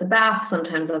 Sometimes that's a bath,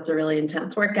 sometimes that's a really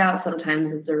intense workout,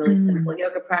 sometimes it's a really simple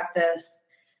yoga practice.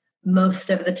 Most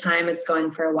of the time it's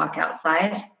going for a walk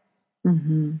outside.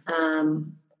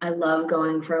 I love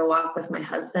going for a walk with my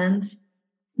husband.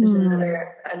 There's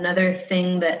another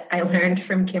thing that I learned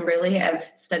from Kimberly. I've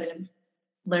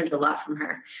learned a lot from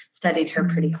her, studied her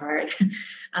pretty hard.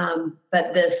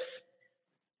 But this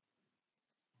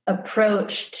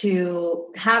approach to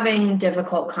having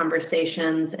difficult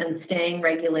conversations and staying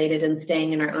regulated and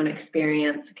staying in our own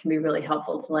experience can be really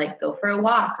helpful to like go for a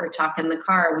walk or talk in the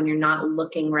car when you're not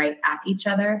looking right at each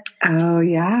other. Oh,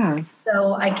 yeah.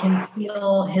 So I can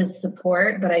feel his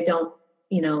support, but I don't,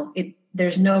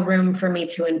 there's no room for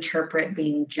me to interpret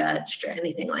being judged or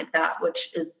anything like that, which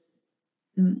is,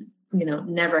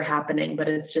 never happening, but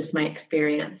it's just my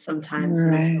experience sometimes.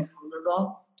 Right. I feel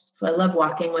vulnerable. So I love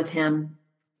walking with him.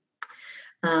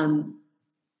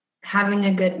 Having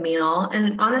a good meal,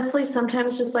 and honestly,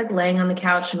 sometimes just like laying on the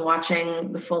couch and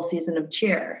watching the full season of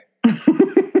Cheer.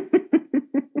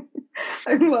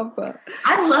 I love that.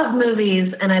 I love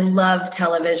movies and I love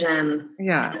television.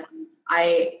 Yeah.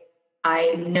 I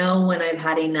know when I've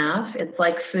had enough. It's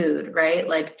like food, right?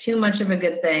 Like too much of a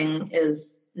good thing is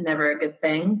never a good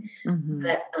thing. Mm-hmm.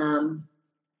 But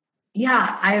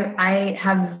I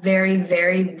have very,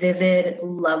 very vivid,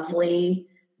 lovely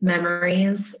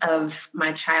memories of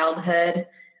my childhood.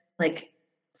 Like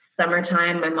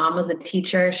summertime, my mom was a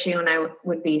teacher. She and I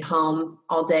would be home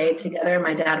all day together.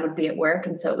 My dad would be at work.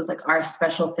 And so it was like our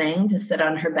special thing to sit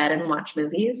on her bed and watch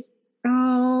movies.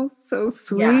 Oh, so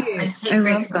sweet. Yeah, I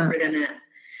love that. In it.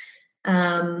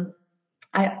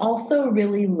 I also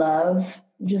really love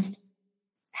just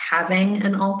having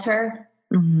an altar.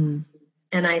 Mm-hmm.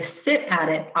 And I sit at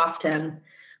it often,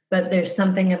 but there's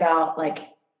something about like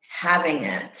having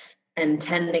it and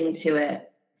tending to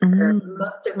it. Mm-hmm. For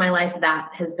most of my life, that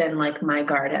has been like my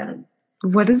garden.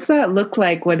 What does that look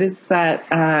like? What does that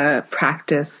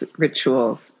practice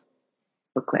ritual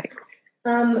look like?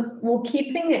 Well,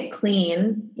 keeping it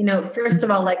clean, first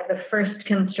of all, like the first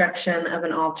construction of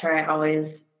an altar, I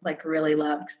always like really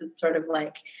love, because it's sort of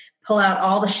like pull out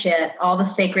all the shit, all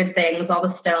the sacred things, all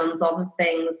the stones, all the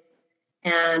things,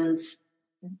 and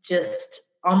just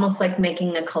almost like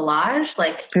making a collage,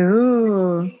 like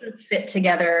Ooh. fit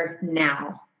together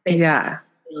now. Basically. Yeah.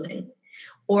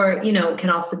 Or, it can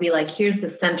also be like, here's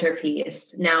the centerpiece.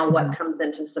 Now what comes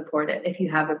in to support it? If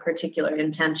you have a particular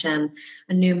intention,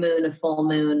 a new moon, a full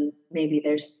moon, maybe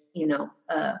there's,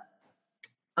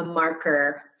 a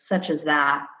marker such as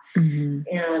that. Mm-hmm.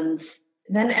 And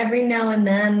then every now and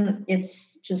then it's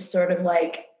just sort of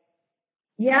like,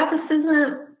 this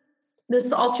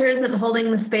altar isn't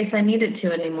holding the space I need it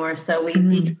to anymore. So we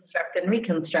deconstruct and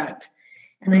reconstruct.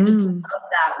 And I just love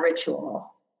that ritual.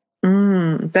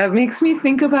 That makes me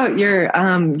think about your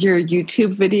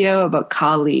YouTube video about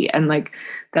Kali and like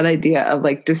that idea of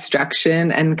like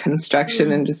destruction and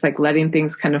construction and just like letting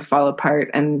things kind of fall apart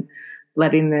and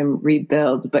letting them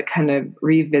rebuild, but kind of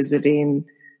revisiting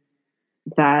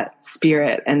that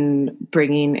spirit and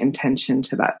bringing intention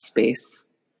to that space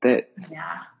that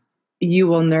you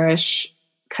will nourish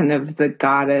kind of the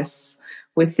goddess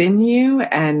within you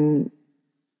and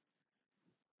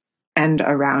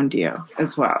around you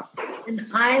as well. And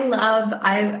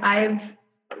I've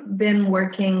been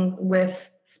working with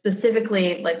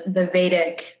specifically like the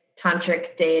Vedic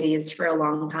tantric deities for a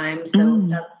long time. So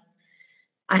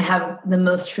I have the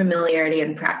most familiarity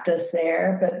and practice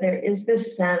there, but there is this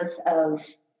sense of,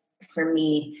 for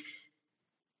me,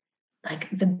 like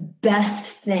the best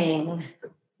thing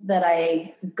that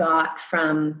I got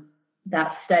from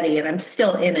that study, and I'm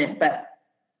still in it, but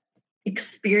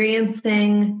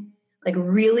experiencing, like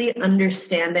really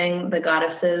understanding the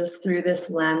goddesses through this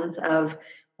lens of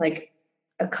like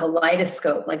a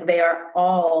kaleidoscope. Like they are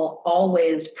all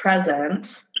always present,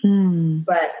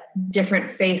 but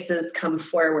different faces come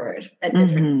forward at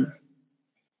different times.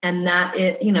 And that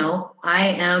it, I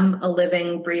am a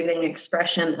living, breathing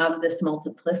expression of this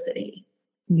multiplicity.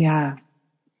 Yeah.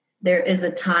 There is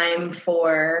a time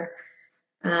for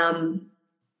an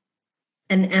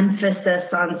emphasis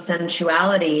on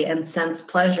sensuality and sense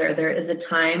pleasure. There is a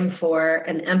time for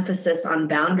an emphasis on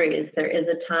boundaries. There is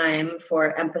a time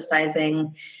for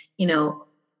emphasizing,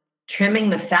 trimming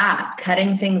the fat,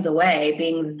 cutting things away,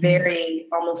 being very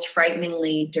almost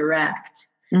frighteningly direct.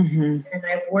 And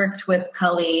I've worked with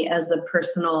Kali as a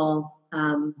personal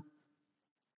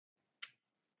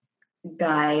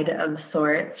guide of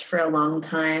sorts for a long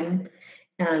time.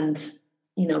 And,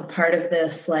 part of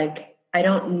this, like, I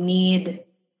don't need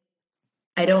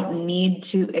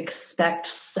to expect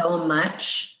so much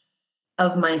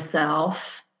of myself,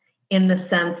 in the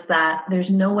sense that there's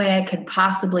no way I could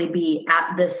possibly be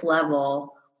at this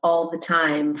level all the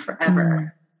time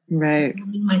forever. Right.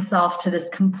 Holding myself to this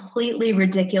completely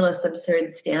ridiculous,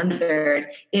 absurd standard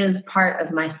is part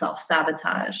of my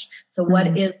self-sabotage. So what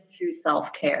is true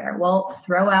self-care? Well,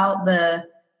 throw out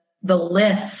the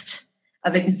list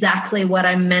of exactly what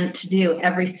I'm meant to do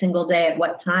every single day at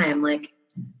what time. Like,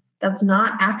 that's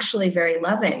not actually very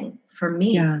loving for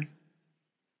me. Yeah.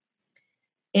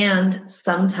 And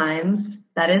sometimes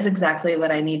that is exactly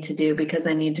what I need to do, because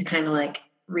I need to kind of like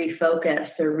refocus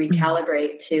or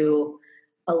recalibrate to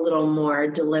a little more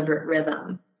deliberate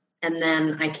rhythm. And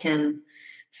then I can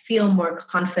feel more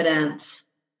confident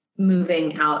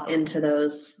moving out into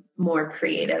those more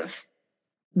creative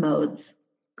modes.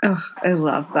 Oh, I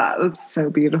love that. It's so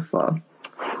beautiful.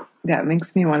 Yeah, it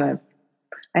makes me want to.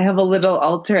 I have a little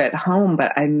altar at home,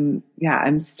 but I'm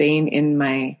staying in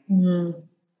my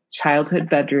childhood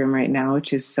bedroom right now,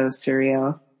 which is so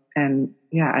surreal. And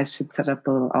yeah, I should set up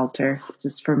a little altar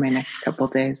just for my next couple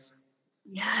days.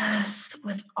 Yes,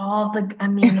 with all the, I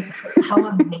mean, how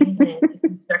amazing to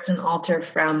construct an altar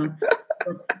from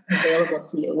what's available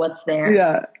to you, what's there.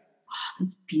 Yeah. Oh,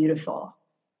 it's beautiful.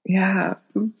 Yeah,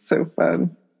 it's so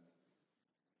fun.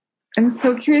 I'm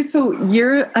so curious. So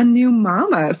you're a new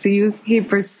mama. So you gave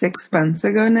birth 6 months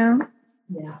ago now?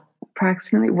 Yeah.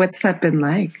 Approximately. What's that been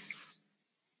like?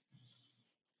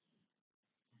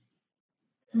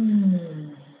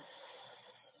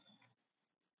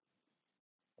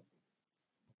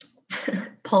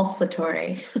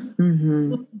 Pulsatory.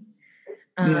 Mm-hmm.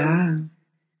 Yeah.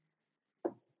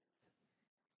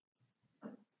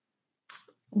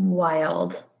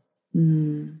 Wild.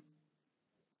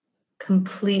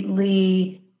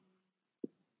 Completely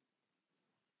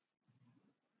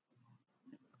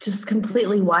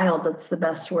wild. That's the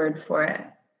best word for it.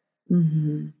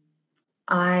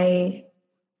 I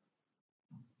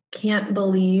can't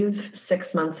believe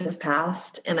 6 months has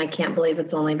passed, and I can't believe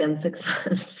it's only been 6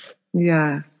 months.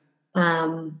 Yeah.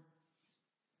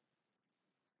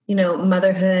 You know,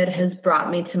 motherhood has brought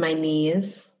me to my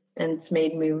knees, and it's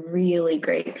made me really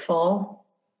grateful.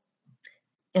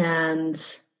 And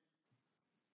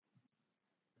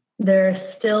there are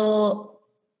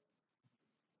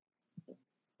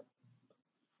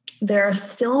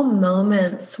still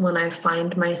moments when I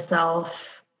find myself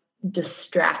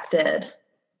distracted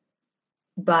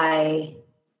by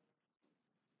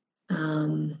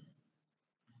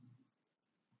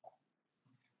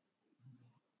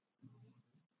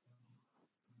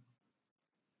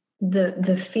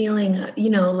the feeling, you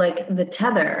know, like the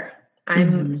tether.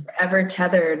 I'm forever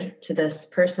tethered to this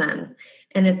person.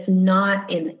 And it's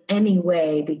not in any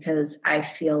way because I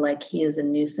feel like he is a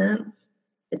nuisance.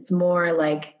 It's more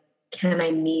like, can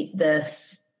I meet this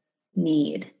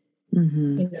need? You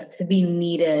know, to be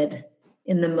needed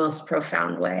in the most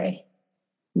profound way.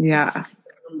 Yeah.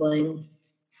 Humbling.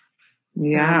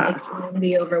 Yeah. It can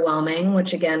be overwhelming,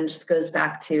 which again just goes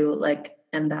back to like,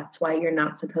 and that's why you're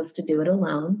not supposed to do it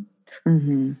alone.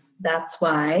 That's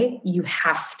why you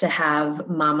have to have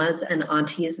mamas and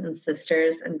aunties and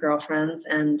sisters and girlfriends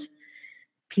and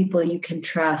people you can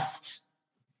trust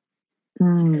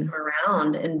come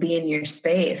around and be in your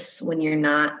space when you're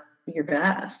not your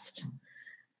best,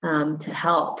 to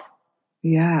help.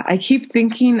 Yeah. I keep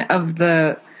thinking of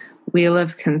the wheel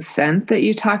of consent that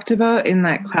you talked about in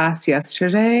that class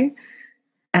yesterday,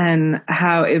 and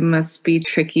how it must be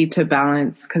tricky to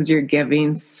balance because you're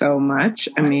giving so much.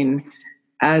 I mean,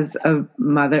 as a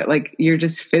mother, like you're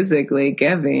just physically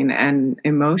giving and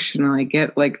emotionally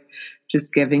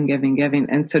just giving.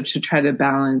 And so to try to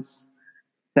balance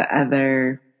the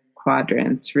other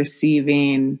quadrants,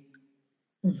 receiving,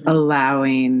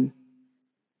 allowing,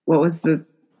 what was the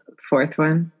fourth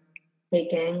one?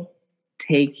 Taking.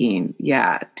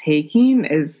 Yeah.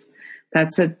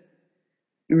 That's a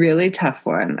really tough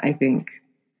one, I think,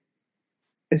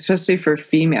 especially for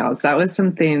females. That was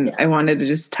something I wanted to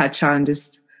just touch on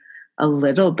just a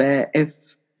little bit.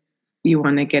 If you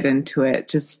want to get into it,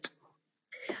 just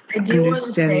I do want to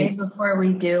say before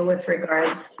we do with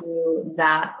regards to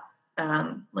that,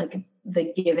 like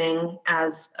the giving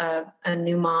as a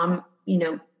new mom, you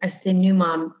know, I say new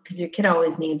mom because your kid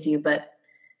always needs you, but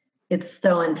it's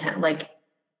so intense. Like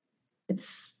it's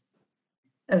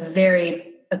a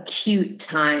very acute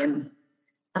time.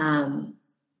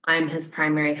 I'm his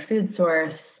primary food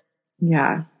source.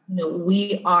 Yeah. You know,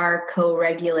 we are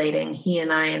co-regulating, he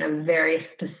and I, in a very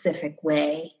specific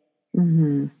way.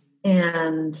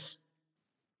 And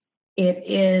it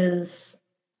is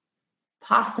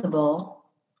possible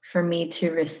for me to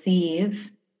receive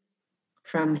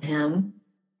from him,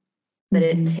 but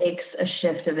it takes a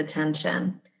shift of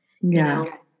attention. You know?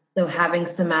 So having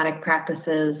somatic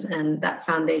practices and that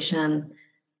foundation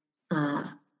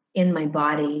in my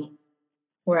body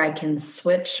where I can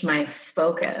switch my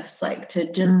focus, like to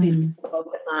just be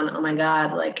focused on, oh my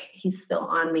God, like he's still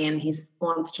on me and he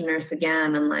wants to nurse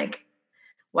again. And like,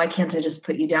 why can't I just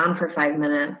put you down for 5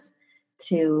 minutes,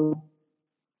 to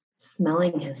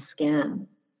smelling his skin,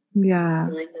 Yeah.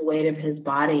 feeling the weight of his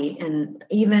body. And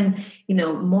even,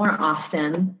 more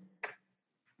often,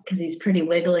 because he's pretty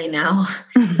wiggly now,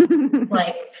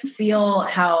 like feel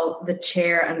how the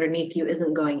chair underneath you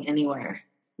isn't going anywhere.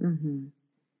 Mm-hmm.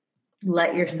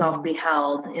 Let yourself be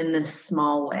held in this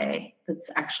small way that's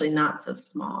actually not so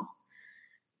small.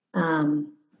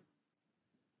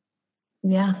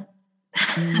 Yeah.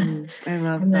 I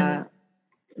love that.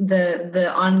 The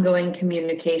ongoing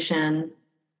communication,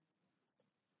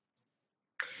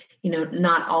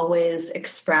 not always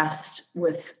expressed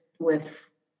with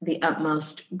the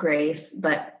utmost grace,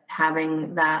 but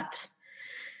having that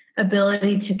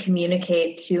ability to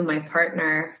communicate to my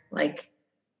partner, like,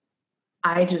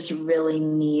 I just really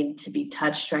need to be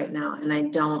touched right now, and I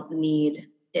don't need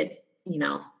it,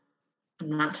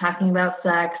 I'm not talking about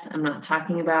sex. I'm not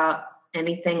talking about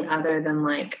anything other than,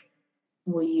 like,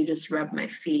 will you just rub my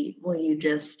feet? Will you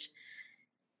just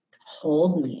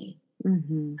hold me?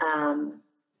 Mm-hmm.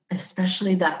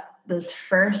 Especially those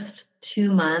first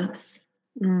 2 months,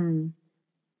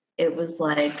 it was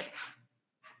like,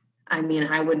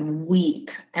 I would weep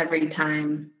every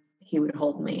time he would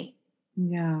hold me.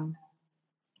 Yeah.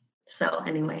 So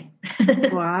anyway.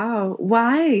 Wow.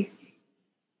 Why?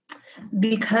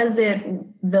 Because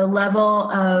the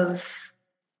level of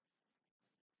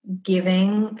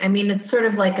giving, it's sort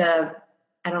of like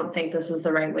I don't think this is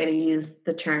the right way to use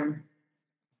the term.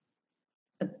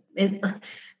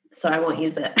 So I won't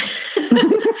use it.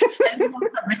 I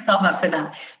won't set myself up for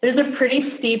that. There's a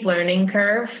pretty steep learning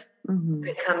curve when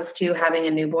it comes to having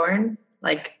a newborn.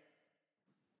 Like,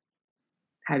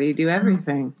 how do you do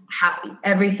everything?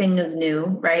 Everything is new,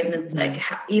 right? And it's like,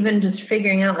 even just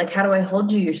figuring out, like, how do I hold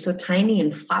you? You're so tiny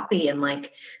and floppy, and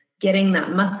like getting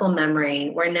that muscle memory,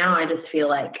 where now I just feel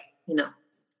like,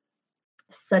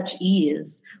 such ease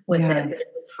with it. But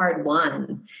it was hard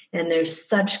won. And there's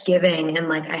such giving. And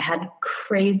like, I had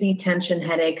crazy tension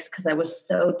headaches because I was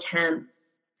so tense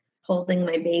holding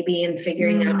my baby and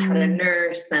figuring out how to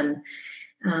nurse, and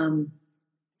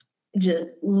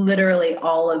just literally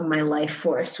all of my life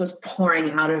force was pouring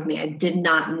out of me. I did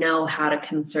not know how to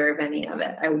conserve any of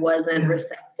it. I wasn't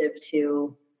receptive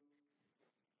to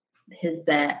his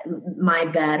bed, my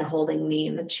bed holding me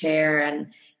in the chair, and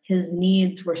his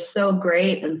needs were so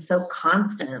great and so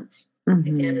constant.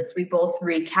 And as we both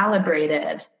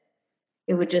recalibrated,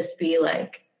 it would just be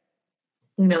like,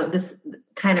 this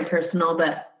kind of personal,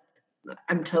 but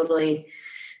I'm totally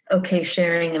okay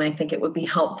sharing, and I think it would be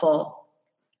helpful.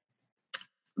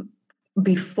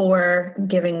 Before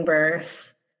giving birth,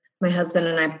 my husband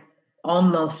and I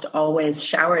almost always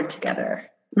showered together.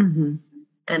 And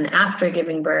after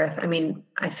giving birth, I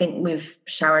think we've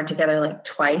showered together like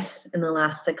twice in the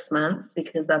last 6 months,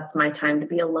 because that's my time to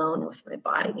be alone with my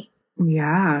body.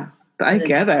 Yeah, I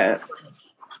get it.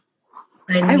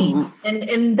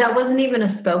 And that wasn't even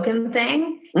a spoken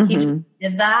thing. He just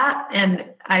did that, and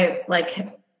I like,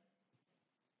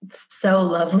 so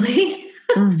lovely.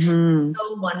 So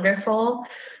wonderful.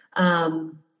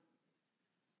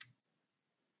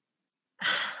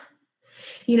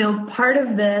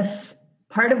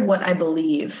 Part of what I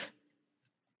believe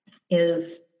is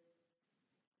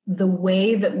the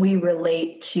way that we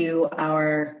relate to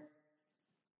our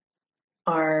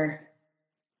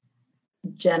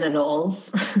genitals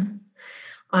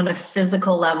on a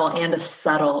physical level and a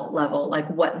subtle level, like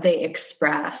what they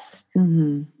express.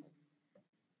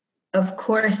 Of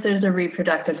course, there's a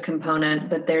reproductive component,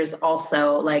 but there's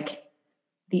also like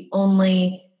the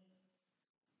only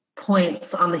points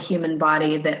on the human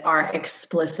body that are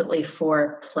explicitly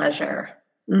for pleasure.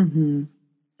 So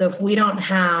if we don't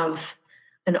have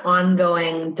an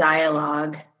ongoing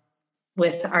dialogue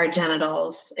with our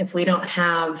genitals, if we don't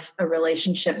have a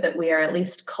relationship that we are at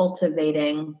least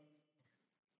cultivating,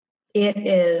 it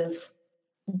is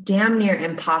damn near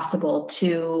impossible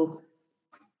to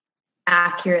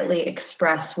accurately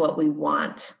express what we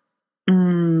want.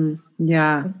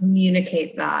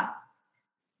 Communicate that.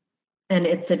 And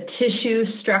it's a tissue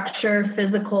structure,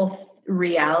 physical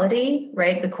reality,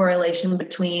 right? The correlation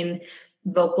between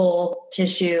vocal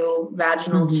tissue,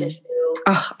 vaginal tissue.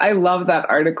 Oh, I love that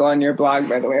article on your blog,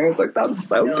 by the way. I was like, that's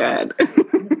so good. The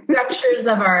structures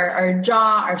of our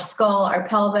jaw, our skull, our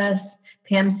pelvis.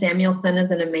 Pam Samuelson is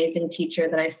an amazing teacher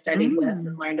that I studied with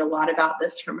and learned a lot about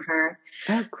this from her.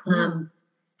 Oh, cool.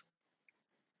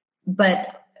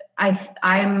 But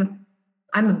I'm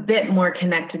a bit more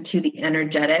connected to the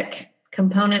energetic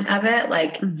component of it,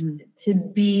 like to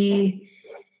be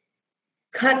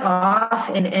cut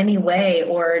off in any way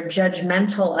or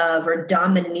judgmental of or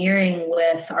domineering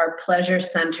with our pleasure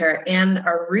center and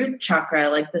our root chakra,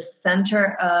 like the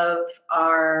center of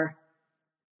our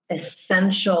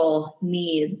essential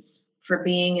needs for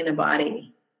being in a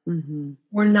body, Mm-hmm.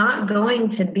 we're not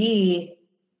going to be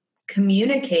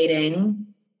communicating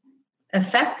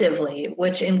effectively,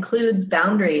 which includes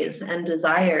boundaries and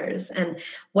desires. And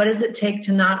what does it take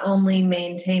to not only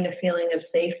maintain a feeling of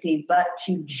safety, but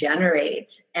to generate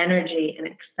energy and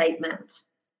excitement?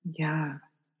 Yeah.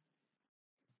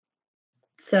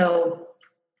 So,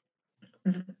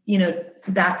 you know,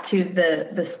 back to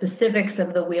the specifics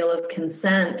of the wheel of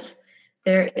consent,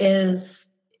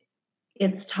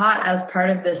 it's taught as part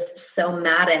of this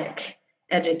somatic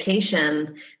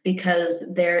education, because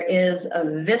there is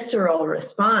a visceral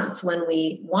response when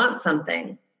we want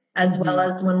something, as well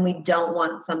as when we don't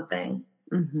want something.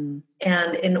 Mm-hmm.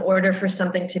 And in order for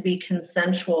something to be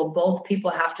consensual, both people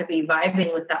have to be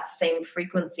vibing with that same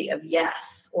frequency of yes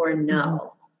or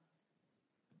no.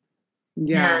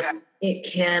 Yeah.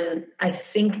 And I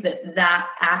think that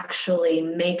actually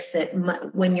makes it,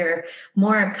 when you're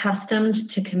more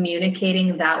accustomed to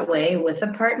communicating that way with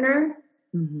a partner,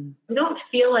 you don't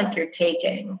feel like you're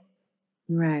taking.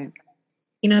 Right.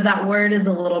 You know, that word is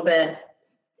a little bit,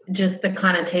 just the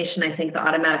connotation, I think the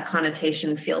automatic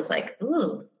connotation feels like,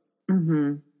 ooh,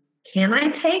 can I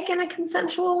take in a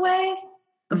consensual way?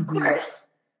 Of course.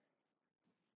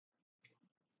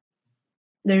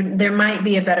 There might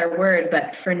be a better word,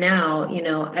 but for now, you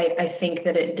know, I think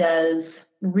that it does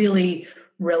really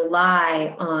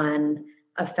rely on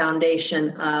a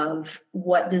foundation of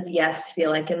what does yes feel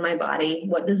like in my body?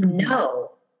 What does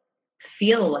no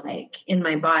feel like in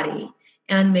my body?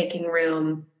 And making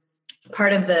room.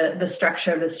 Part of the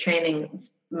structure of this training,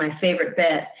 my favorite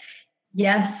bit,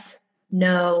 yes,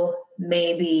 no,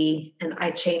 maybe, and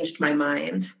I changed my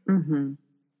mind.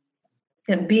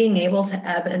 And being able to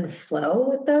ebb and flow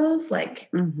with those, like,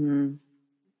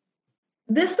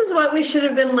 this is what we should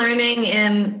have been learning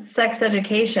in sex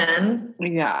education.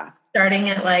 Yeah. Starting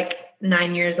at like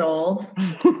 9 years old.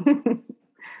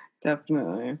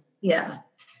 Definitely. Yeah.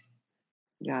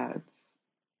 Yeah,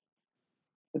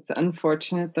 it's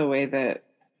unfortunate the way that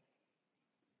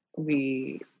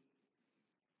we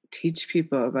teach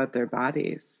people about their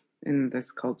bodies in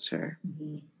this culture.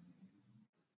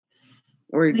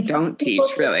 Or we don't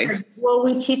teach, really. Well,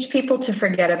 we teach people to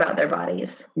forget about their bodies.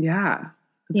 Yeah.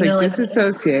 It's like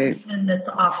disassociate. The information that's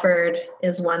offered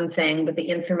is one thing, but the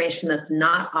information that's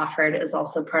not offered is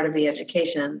also part of the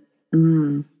education.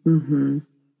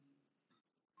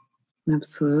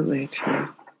 Absolutely true.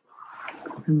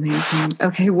 Amazing.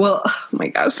 Okay, well, oh my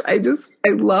gosh, I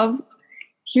love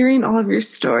hearing all of your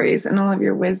stories and all of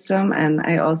your wisdom, and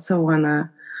I also want to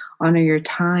honor your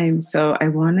time. So I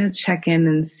want to check in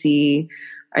and see,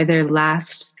 are there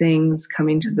last things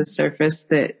coming to the surface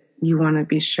that you want to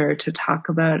be sure to talk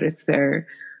about? Is there,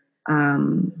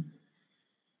 I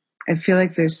feel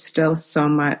like there's still so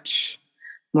much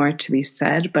more to be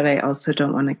said, but I also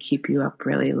don't want to keep you up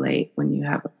really late when you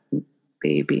have a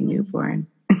baby newborn.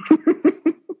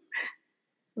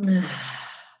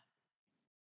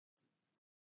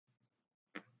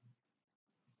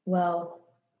 Well,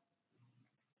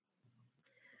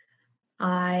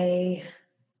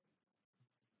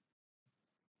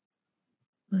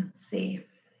 let's see.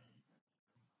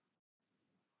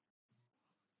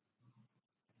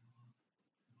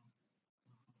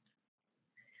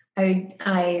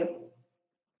 I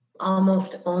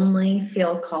almost only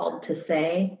feel called to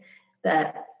say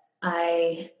that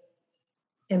I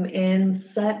am in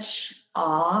such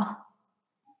awe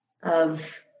of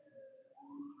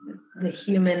the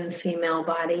human female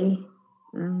body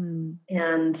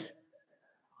and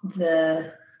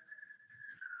the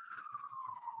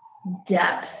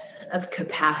depth of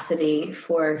capacity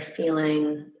for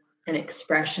feeling and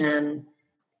expression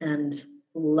and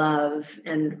love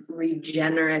and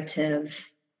regenerative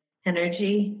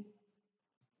energy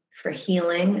for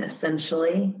healing,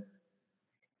 essentially.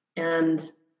 And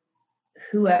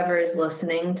whoever is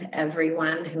listening, to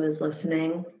everyone who is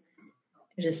listening,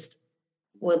 I just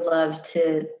would love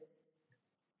to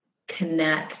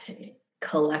connect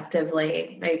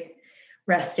collectively, like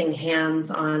resting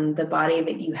hands on the body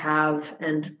that you have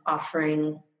and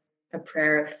offering a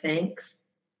prayer of thanks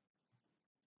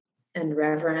and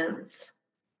reverence.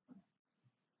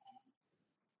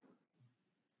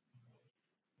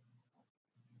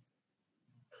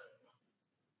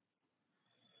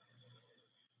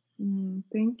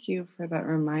 Thank you for that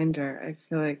reminder. I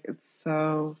feel like it's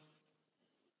so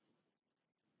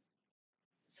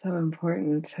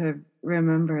important to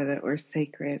remember that we're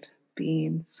sacred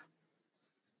beings.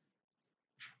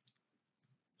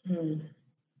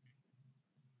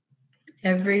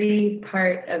 Every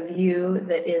part of you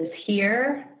that is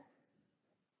here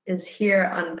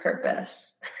on purpose.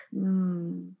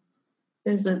 Mm.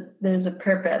 There's a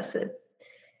purpose. It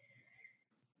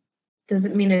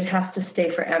doesn't mean it has to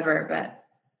stay forever, but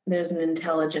there's an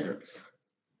intelligence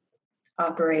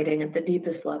operating at the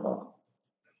deepest level.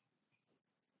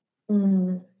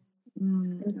 And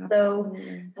so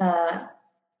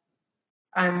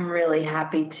I'm really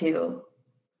happy to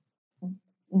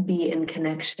be in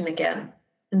connection again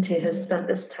and to have spent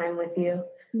this time with you.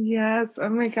 Yes. Oh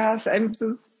my gosh. I'm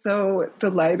just so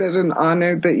delighted and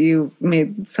honored that you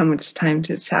made so much time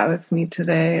to chat with me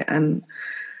today. And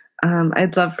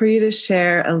I'd love for you to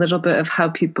share a little bit of how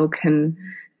people can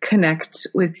connect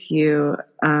with you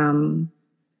and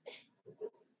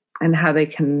how they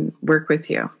can work with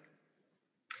you.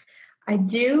 I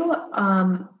do.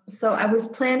 So I was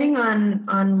planning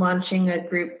on launching a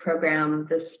group program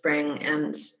this spring,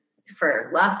 and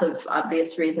for lots of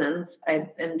obvious reasons, I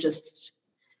am just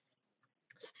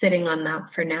sitting on that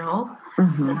for now.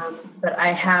 But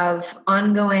I have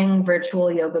ongoing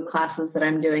virtual yoga classes that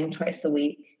I'm doing twice a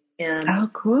week. And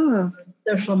cool.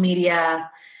 Social media,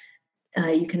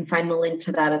 you can find the link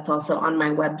to that. It's also on my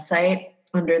website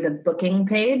under the booking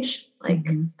page,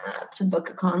 to book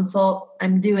a consult.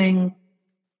 I'm doing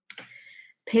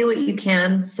pay what you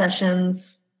can sessions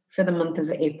for the month of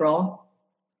April.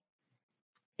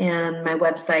 And my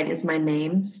website is my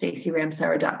name,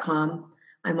 StaceyRamsauer.com.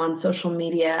 I'm on social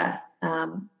media.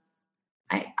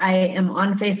 I am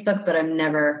on Facebook, but I'm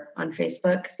never on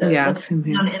Facebook. So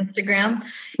on Instagram,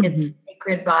 it's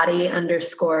Sacred Body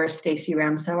 _ Stacey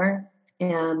Ramsauer.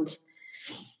 And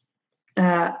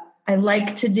I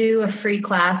like to do a free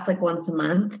class like once a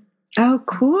month. Oh,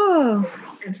 cool.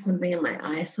 There's something in my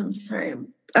eye, so I'm sorry.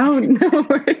 Oh, no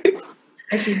worries.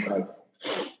 I keep like...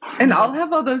 And I'll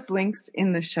have all those links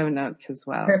in the show notes as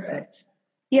well. Perfect. So.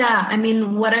 Yeah, I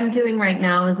mean, what I'm doing right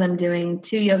now is I'm doing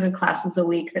 2 yoga classes a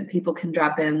week that people can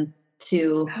drop in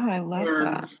to. Oh, I love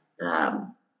that.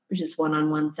 Just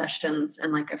one-on-one sessions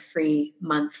and like a free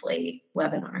monthly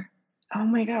webinar. Oh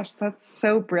my gosh, that's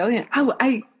so brilliant. Oh,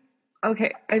 I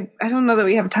don't know that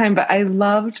we have time, but I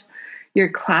loved your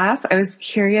class. I was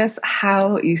curious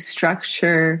how you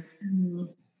structure,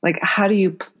 like how do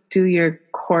you do your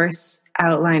course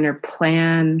outline or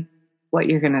plan what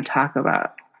you're going to talk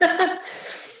about?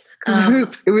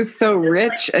 It was so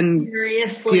rich and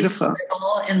beautiful.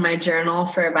 In my journal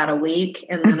for about a week,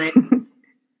 and then I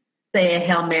say a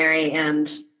Hail Mary and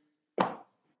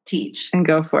teach. And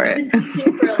go for it.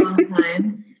 For a long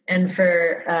time. And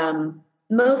for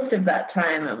most of that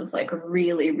time, I was like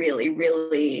really, really,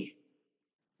 really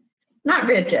not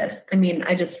rigid. I mean,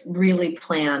 I just really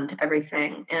planned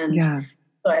everything. And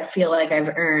so I feel like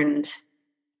I've earned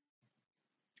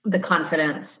the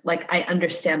confidence. Like I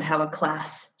understand how a class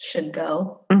should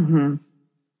go. And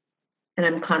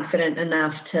I'm confident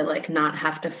enough to like not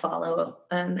have to follow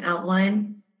an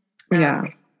outline.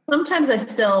 Sometimes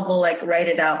I still will like write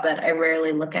it out, but I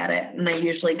rarely look at it. And I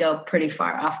usually go pretty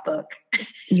far off book.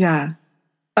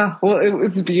 Oh, well, it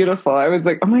was beautiful. I was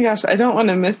like, oh my gosh, I don't want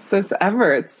to miss this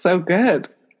ever. It's so good.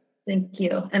 Thank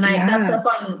you. And that's up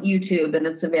on YouTube and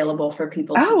it's available for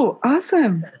people. Oh,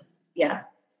 awesome. Yeah.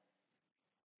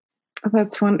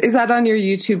 That's one. Is that on your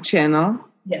YouTube channel?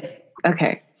 Yes.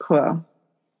 Okay, cool.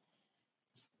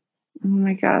 Oh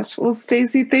my gosh. Well,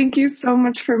 Stacey, thank you so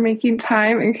much for making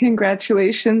time and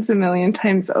congratulations a million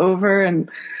times over. And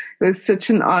it was such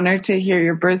an honor to hear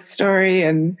your birth story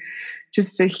and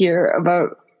just to hear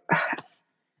about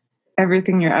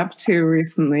everything you're up to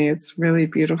recently. It's really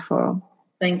beautiful.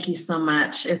 Thank you so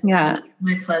much. It's my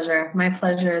pleasure. My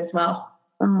pleasure as well.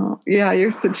 Oh, yeah,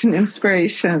 you're such an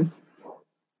inspiration.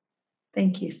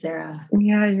 Thank you, Sarah.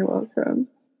 Yeah, you're welcome.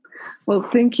 Well,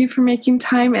 thank you for making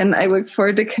time, and I look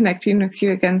forward to connecting with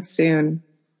you again soon.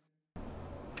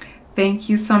 Thank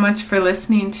you so much for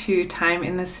listening to Time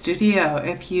in the Studio.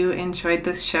 If you enjoyed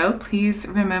this show, please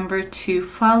remember to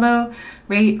follow,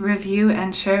 rate, review,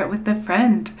 and share it with a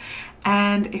friend.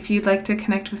 And if you'd like to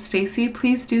connect with Stacey,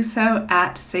 please do so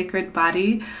at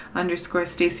sacredbody _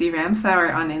 Stacey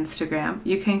Ramsauer on Instagram.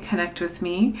 You can connect with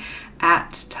me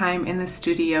at Time in the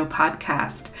Studio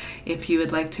podcast. If you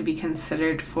would like to be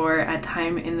considered for a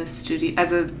Time in the Studio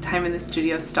as a Time in the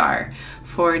Studio star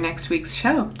for next week's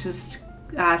show, just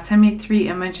send me 3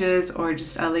 images or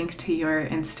just a link to your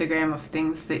Instagram of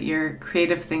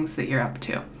creative things that you're up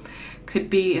to. Could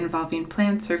be involving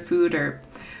plants or food or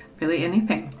really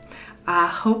anything.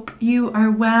 Hope you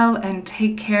are well and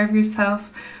take care of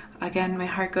yourself. Again, my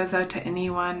heart goes out to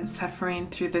anyone suffering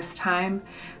through this time,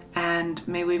 and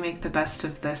may we make the best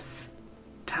of this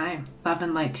time. Love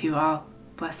and light to you all.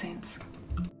 Blessings.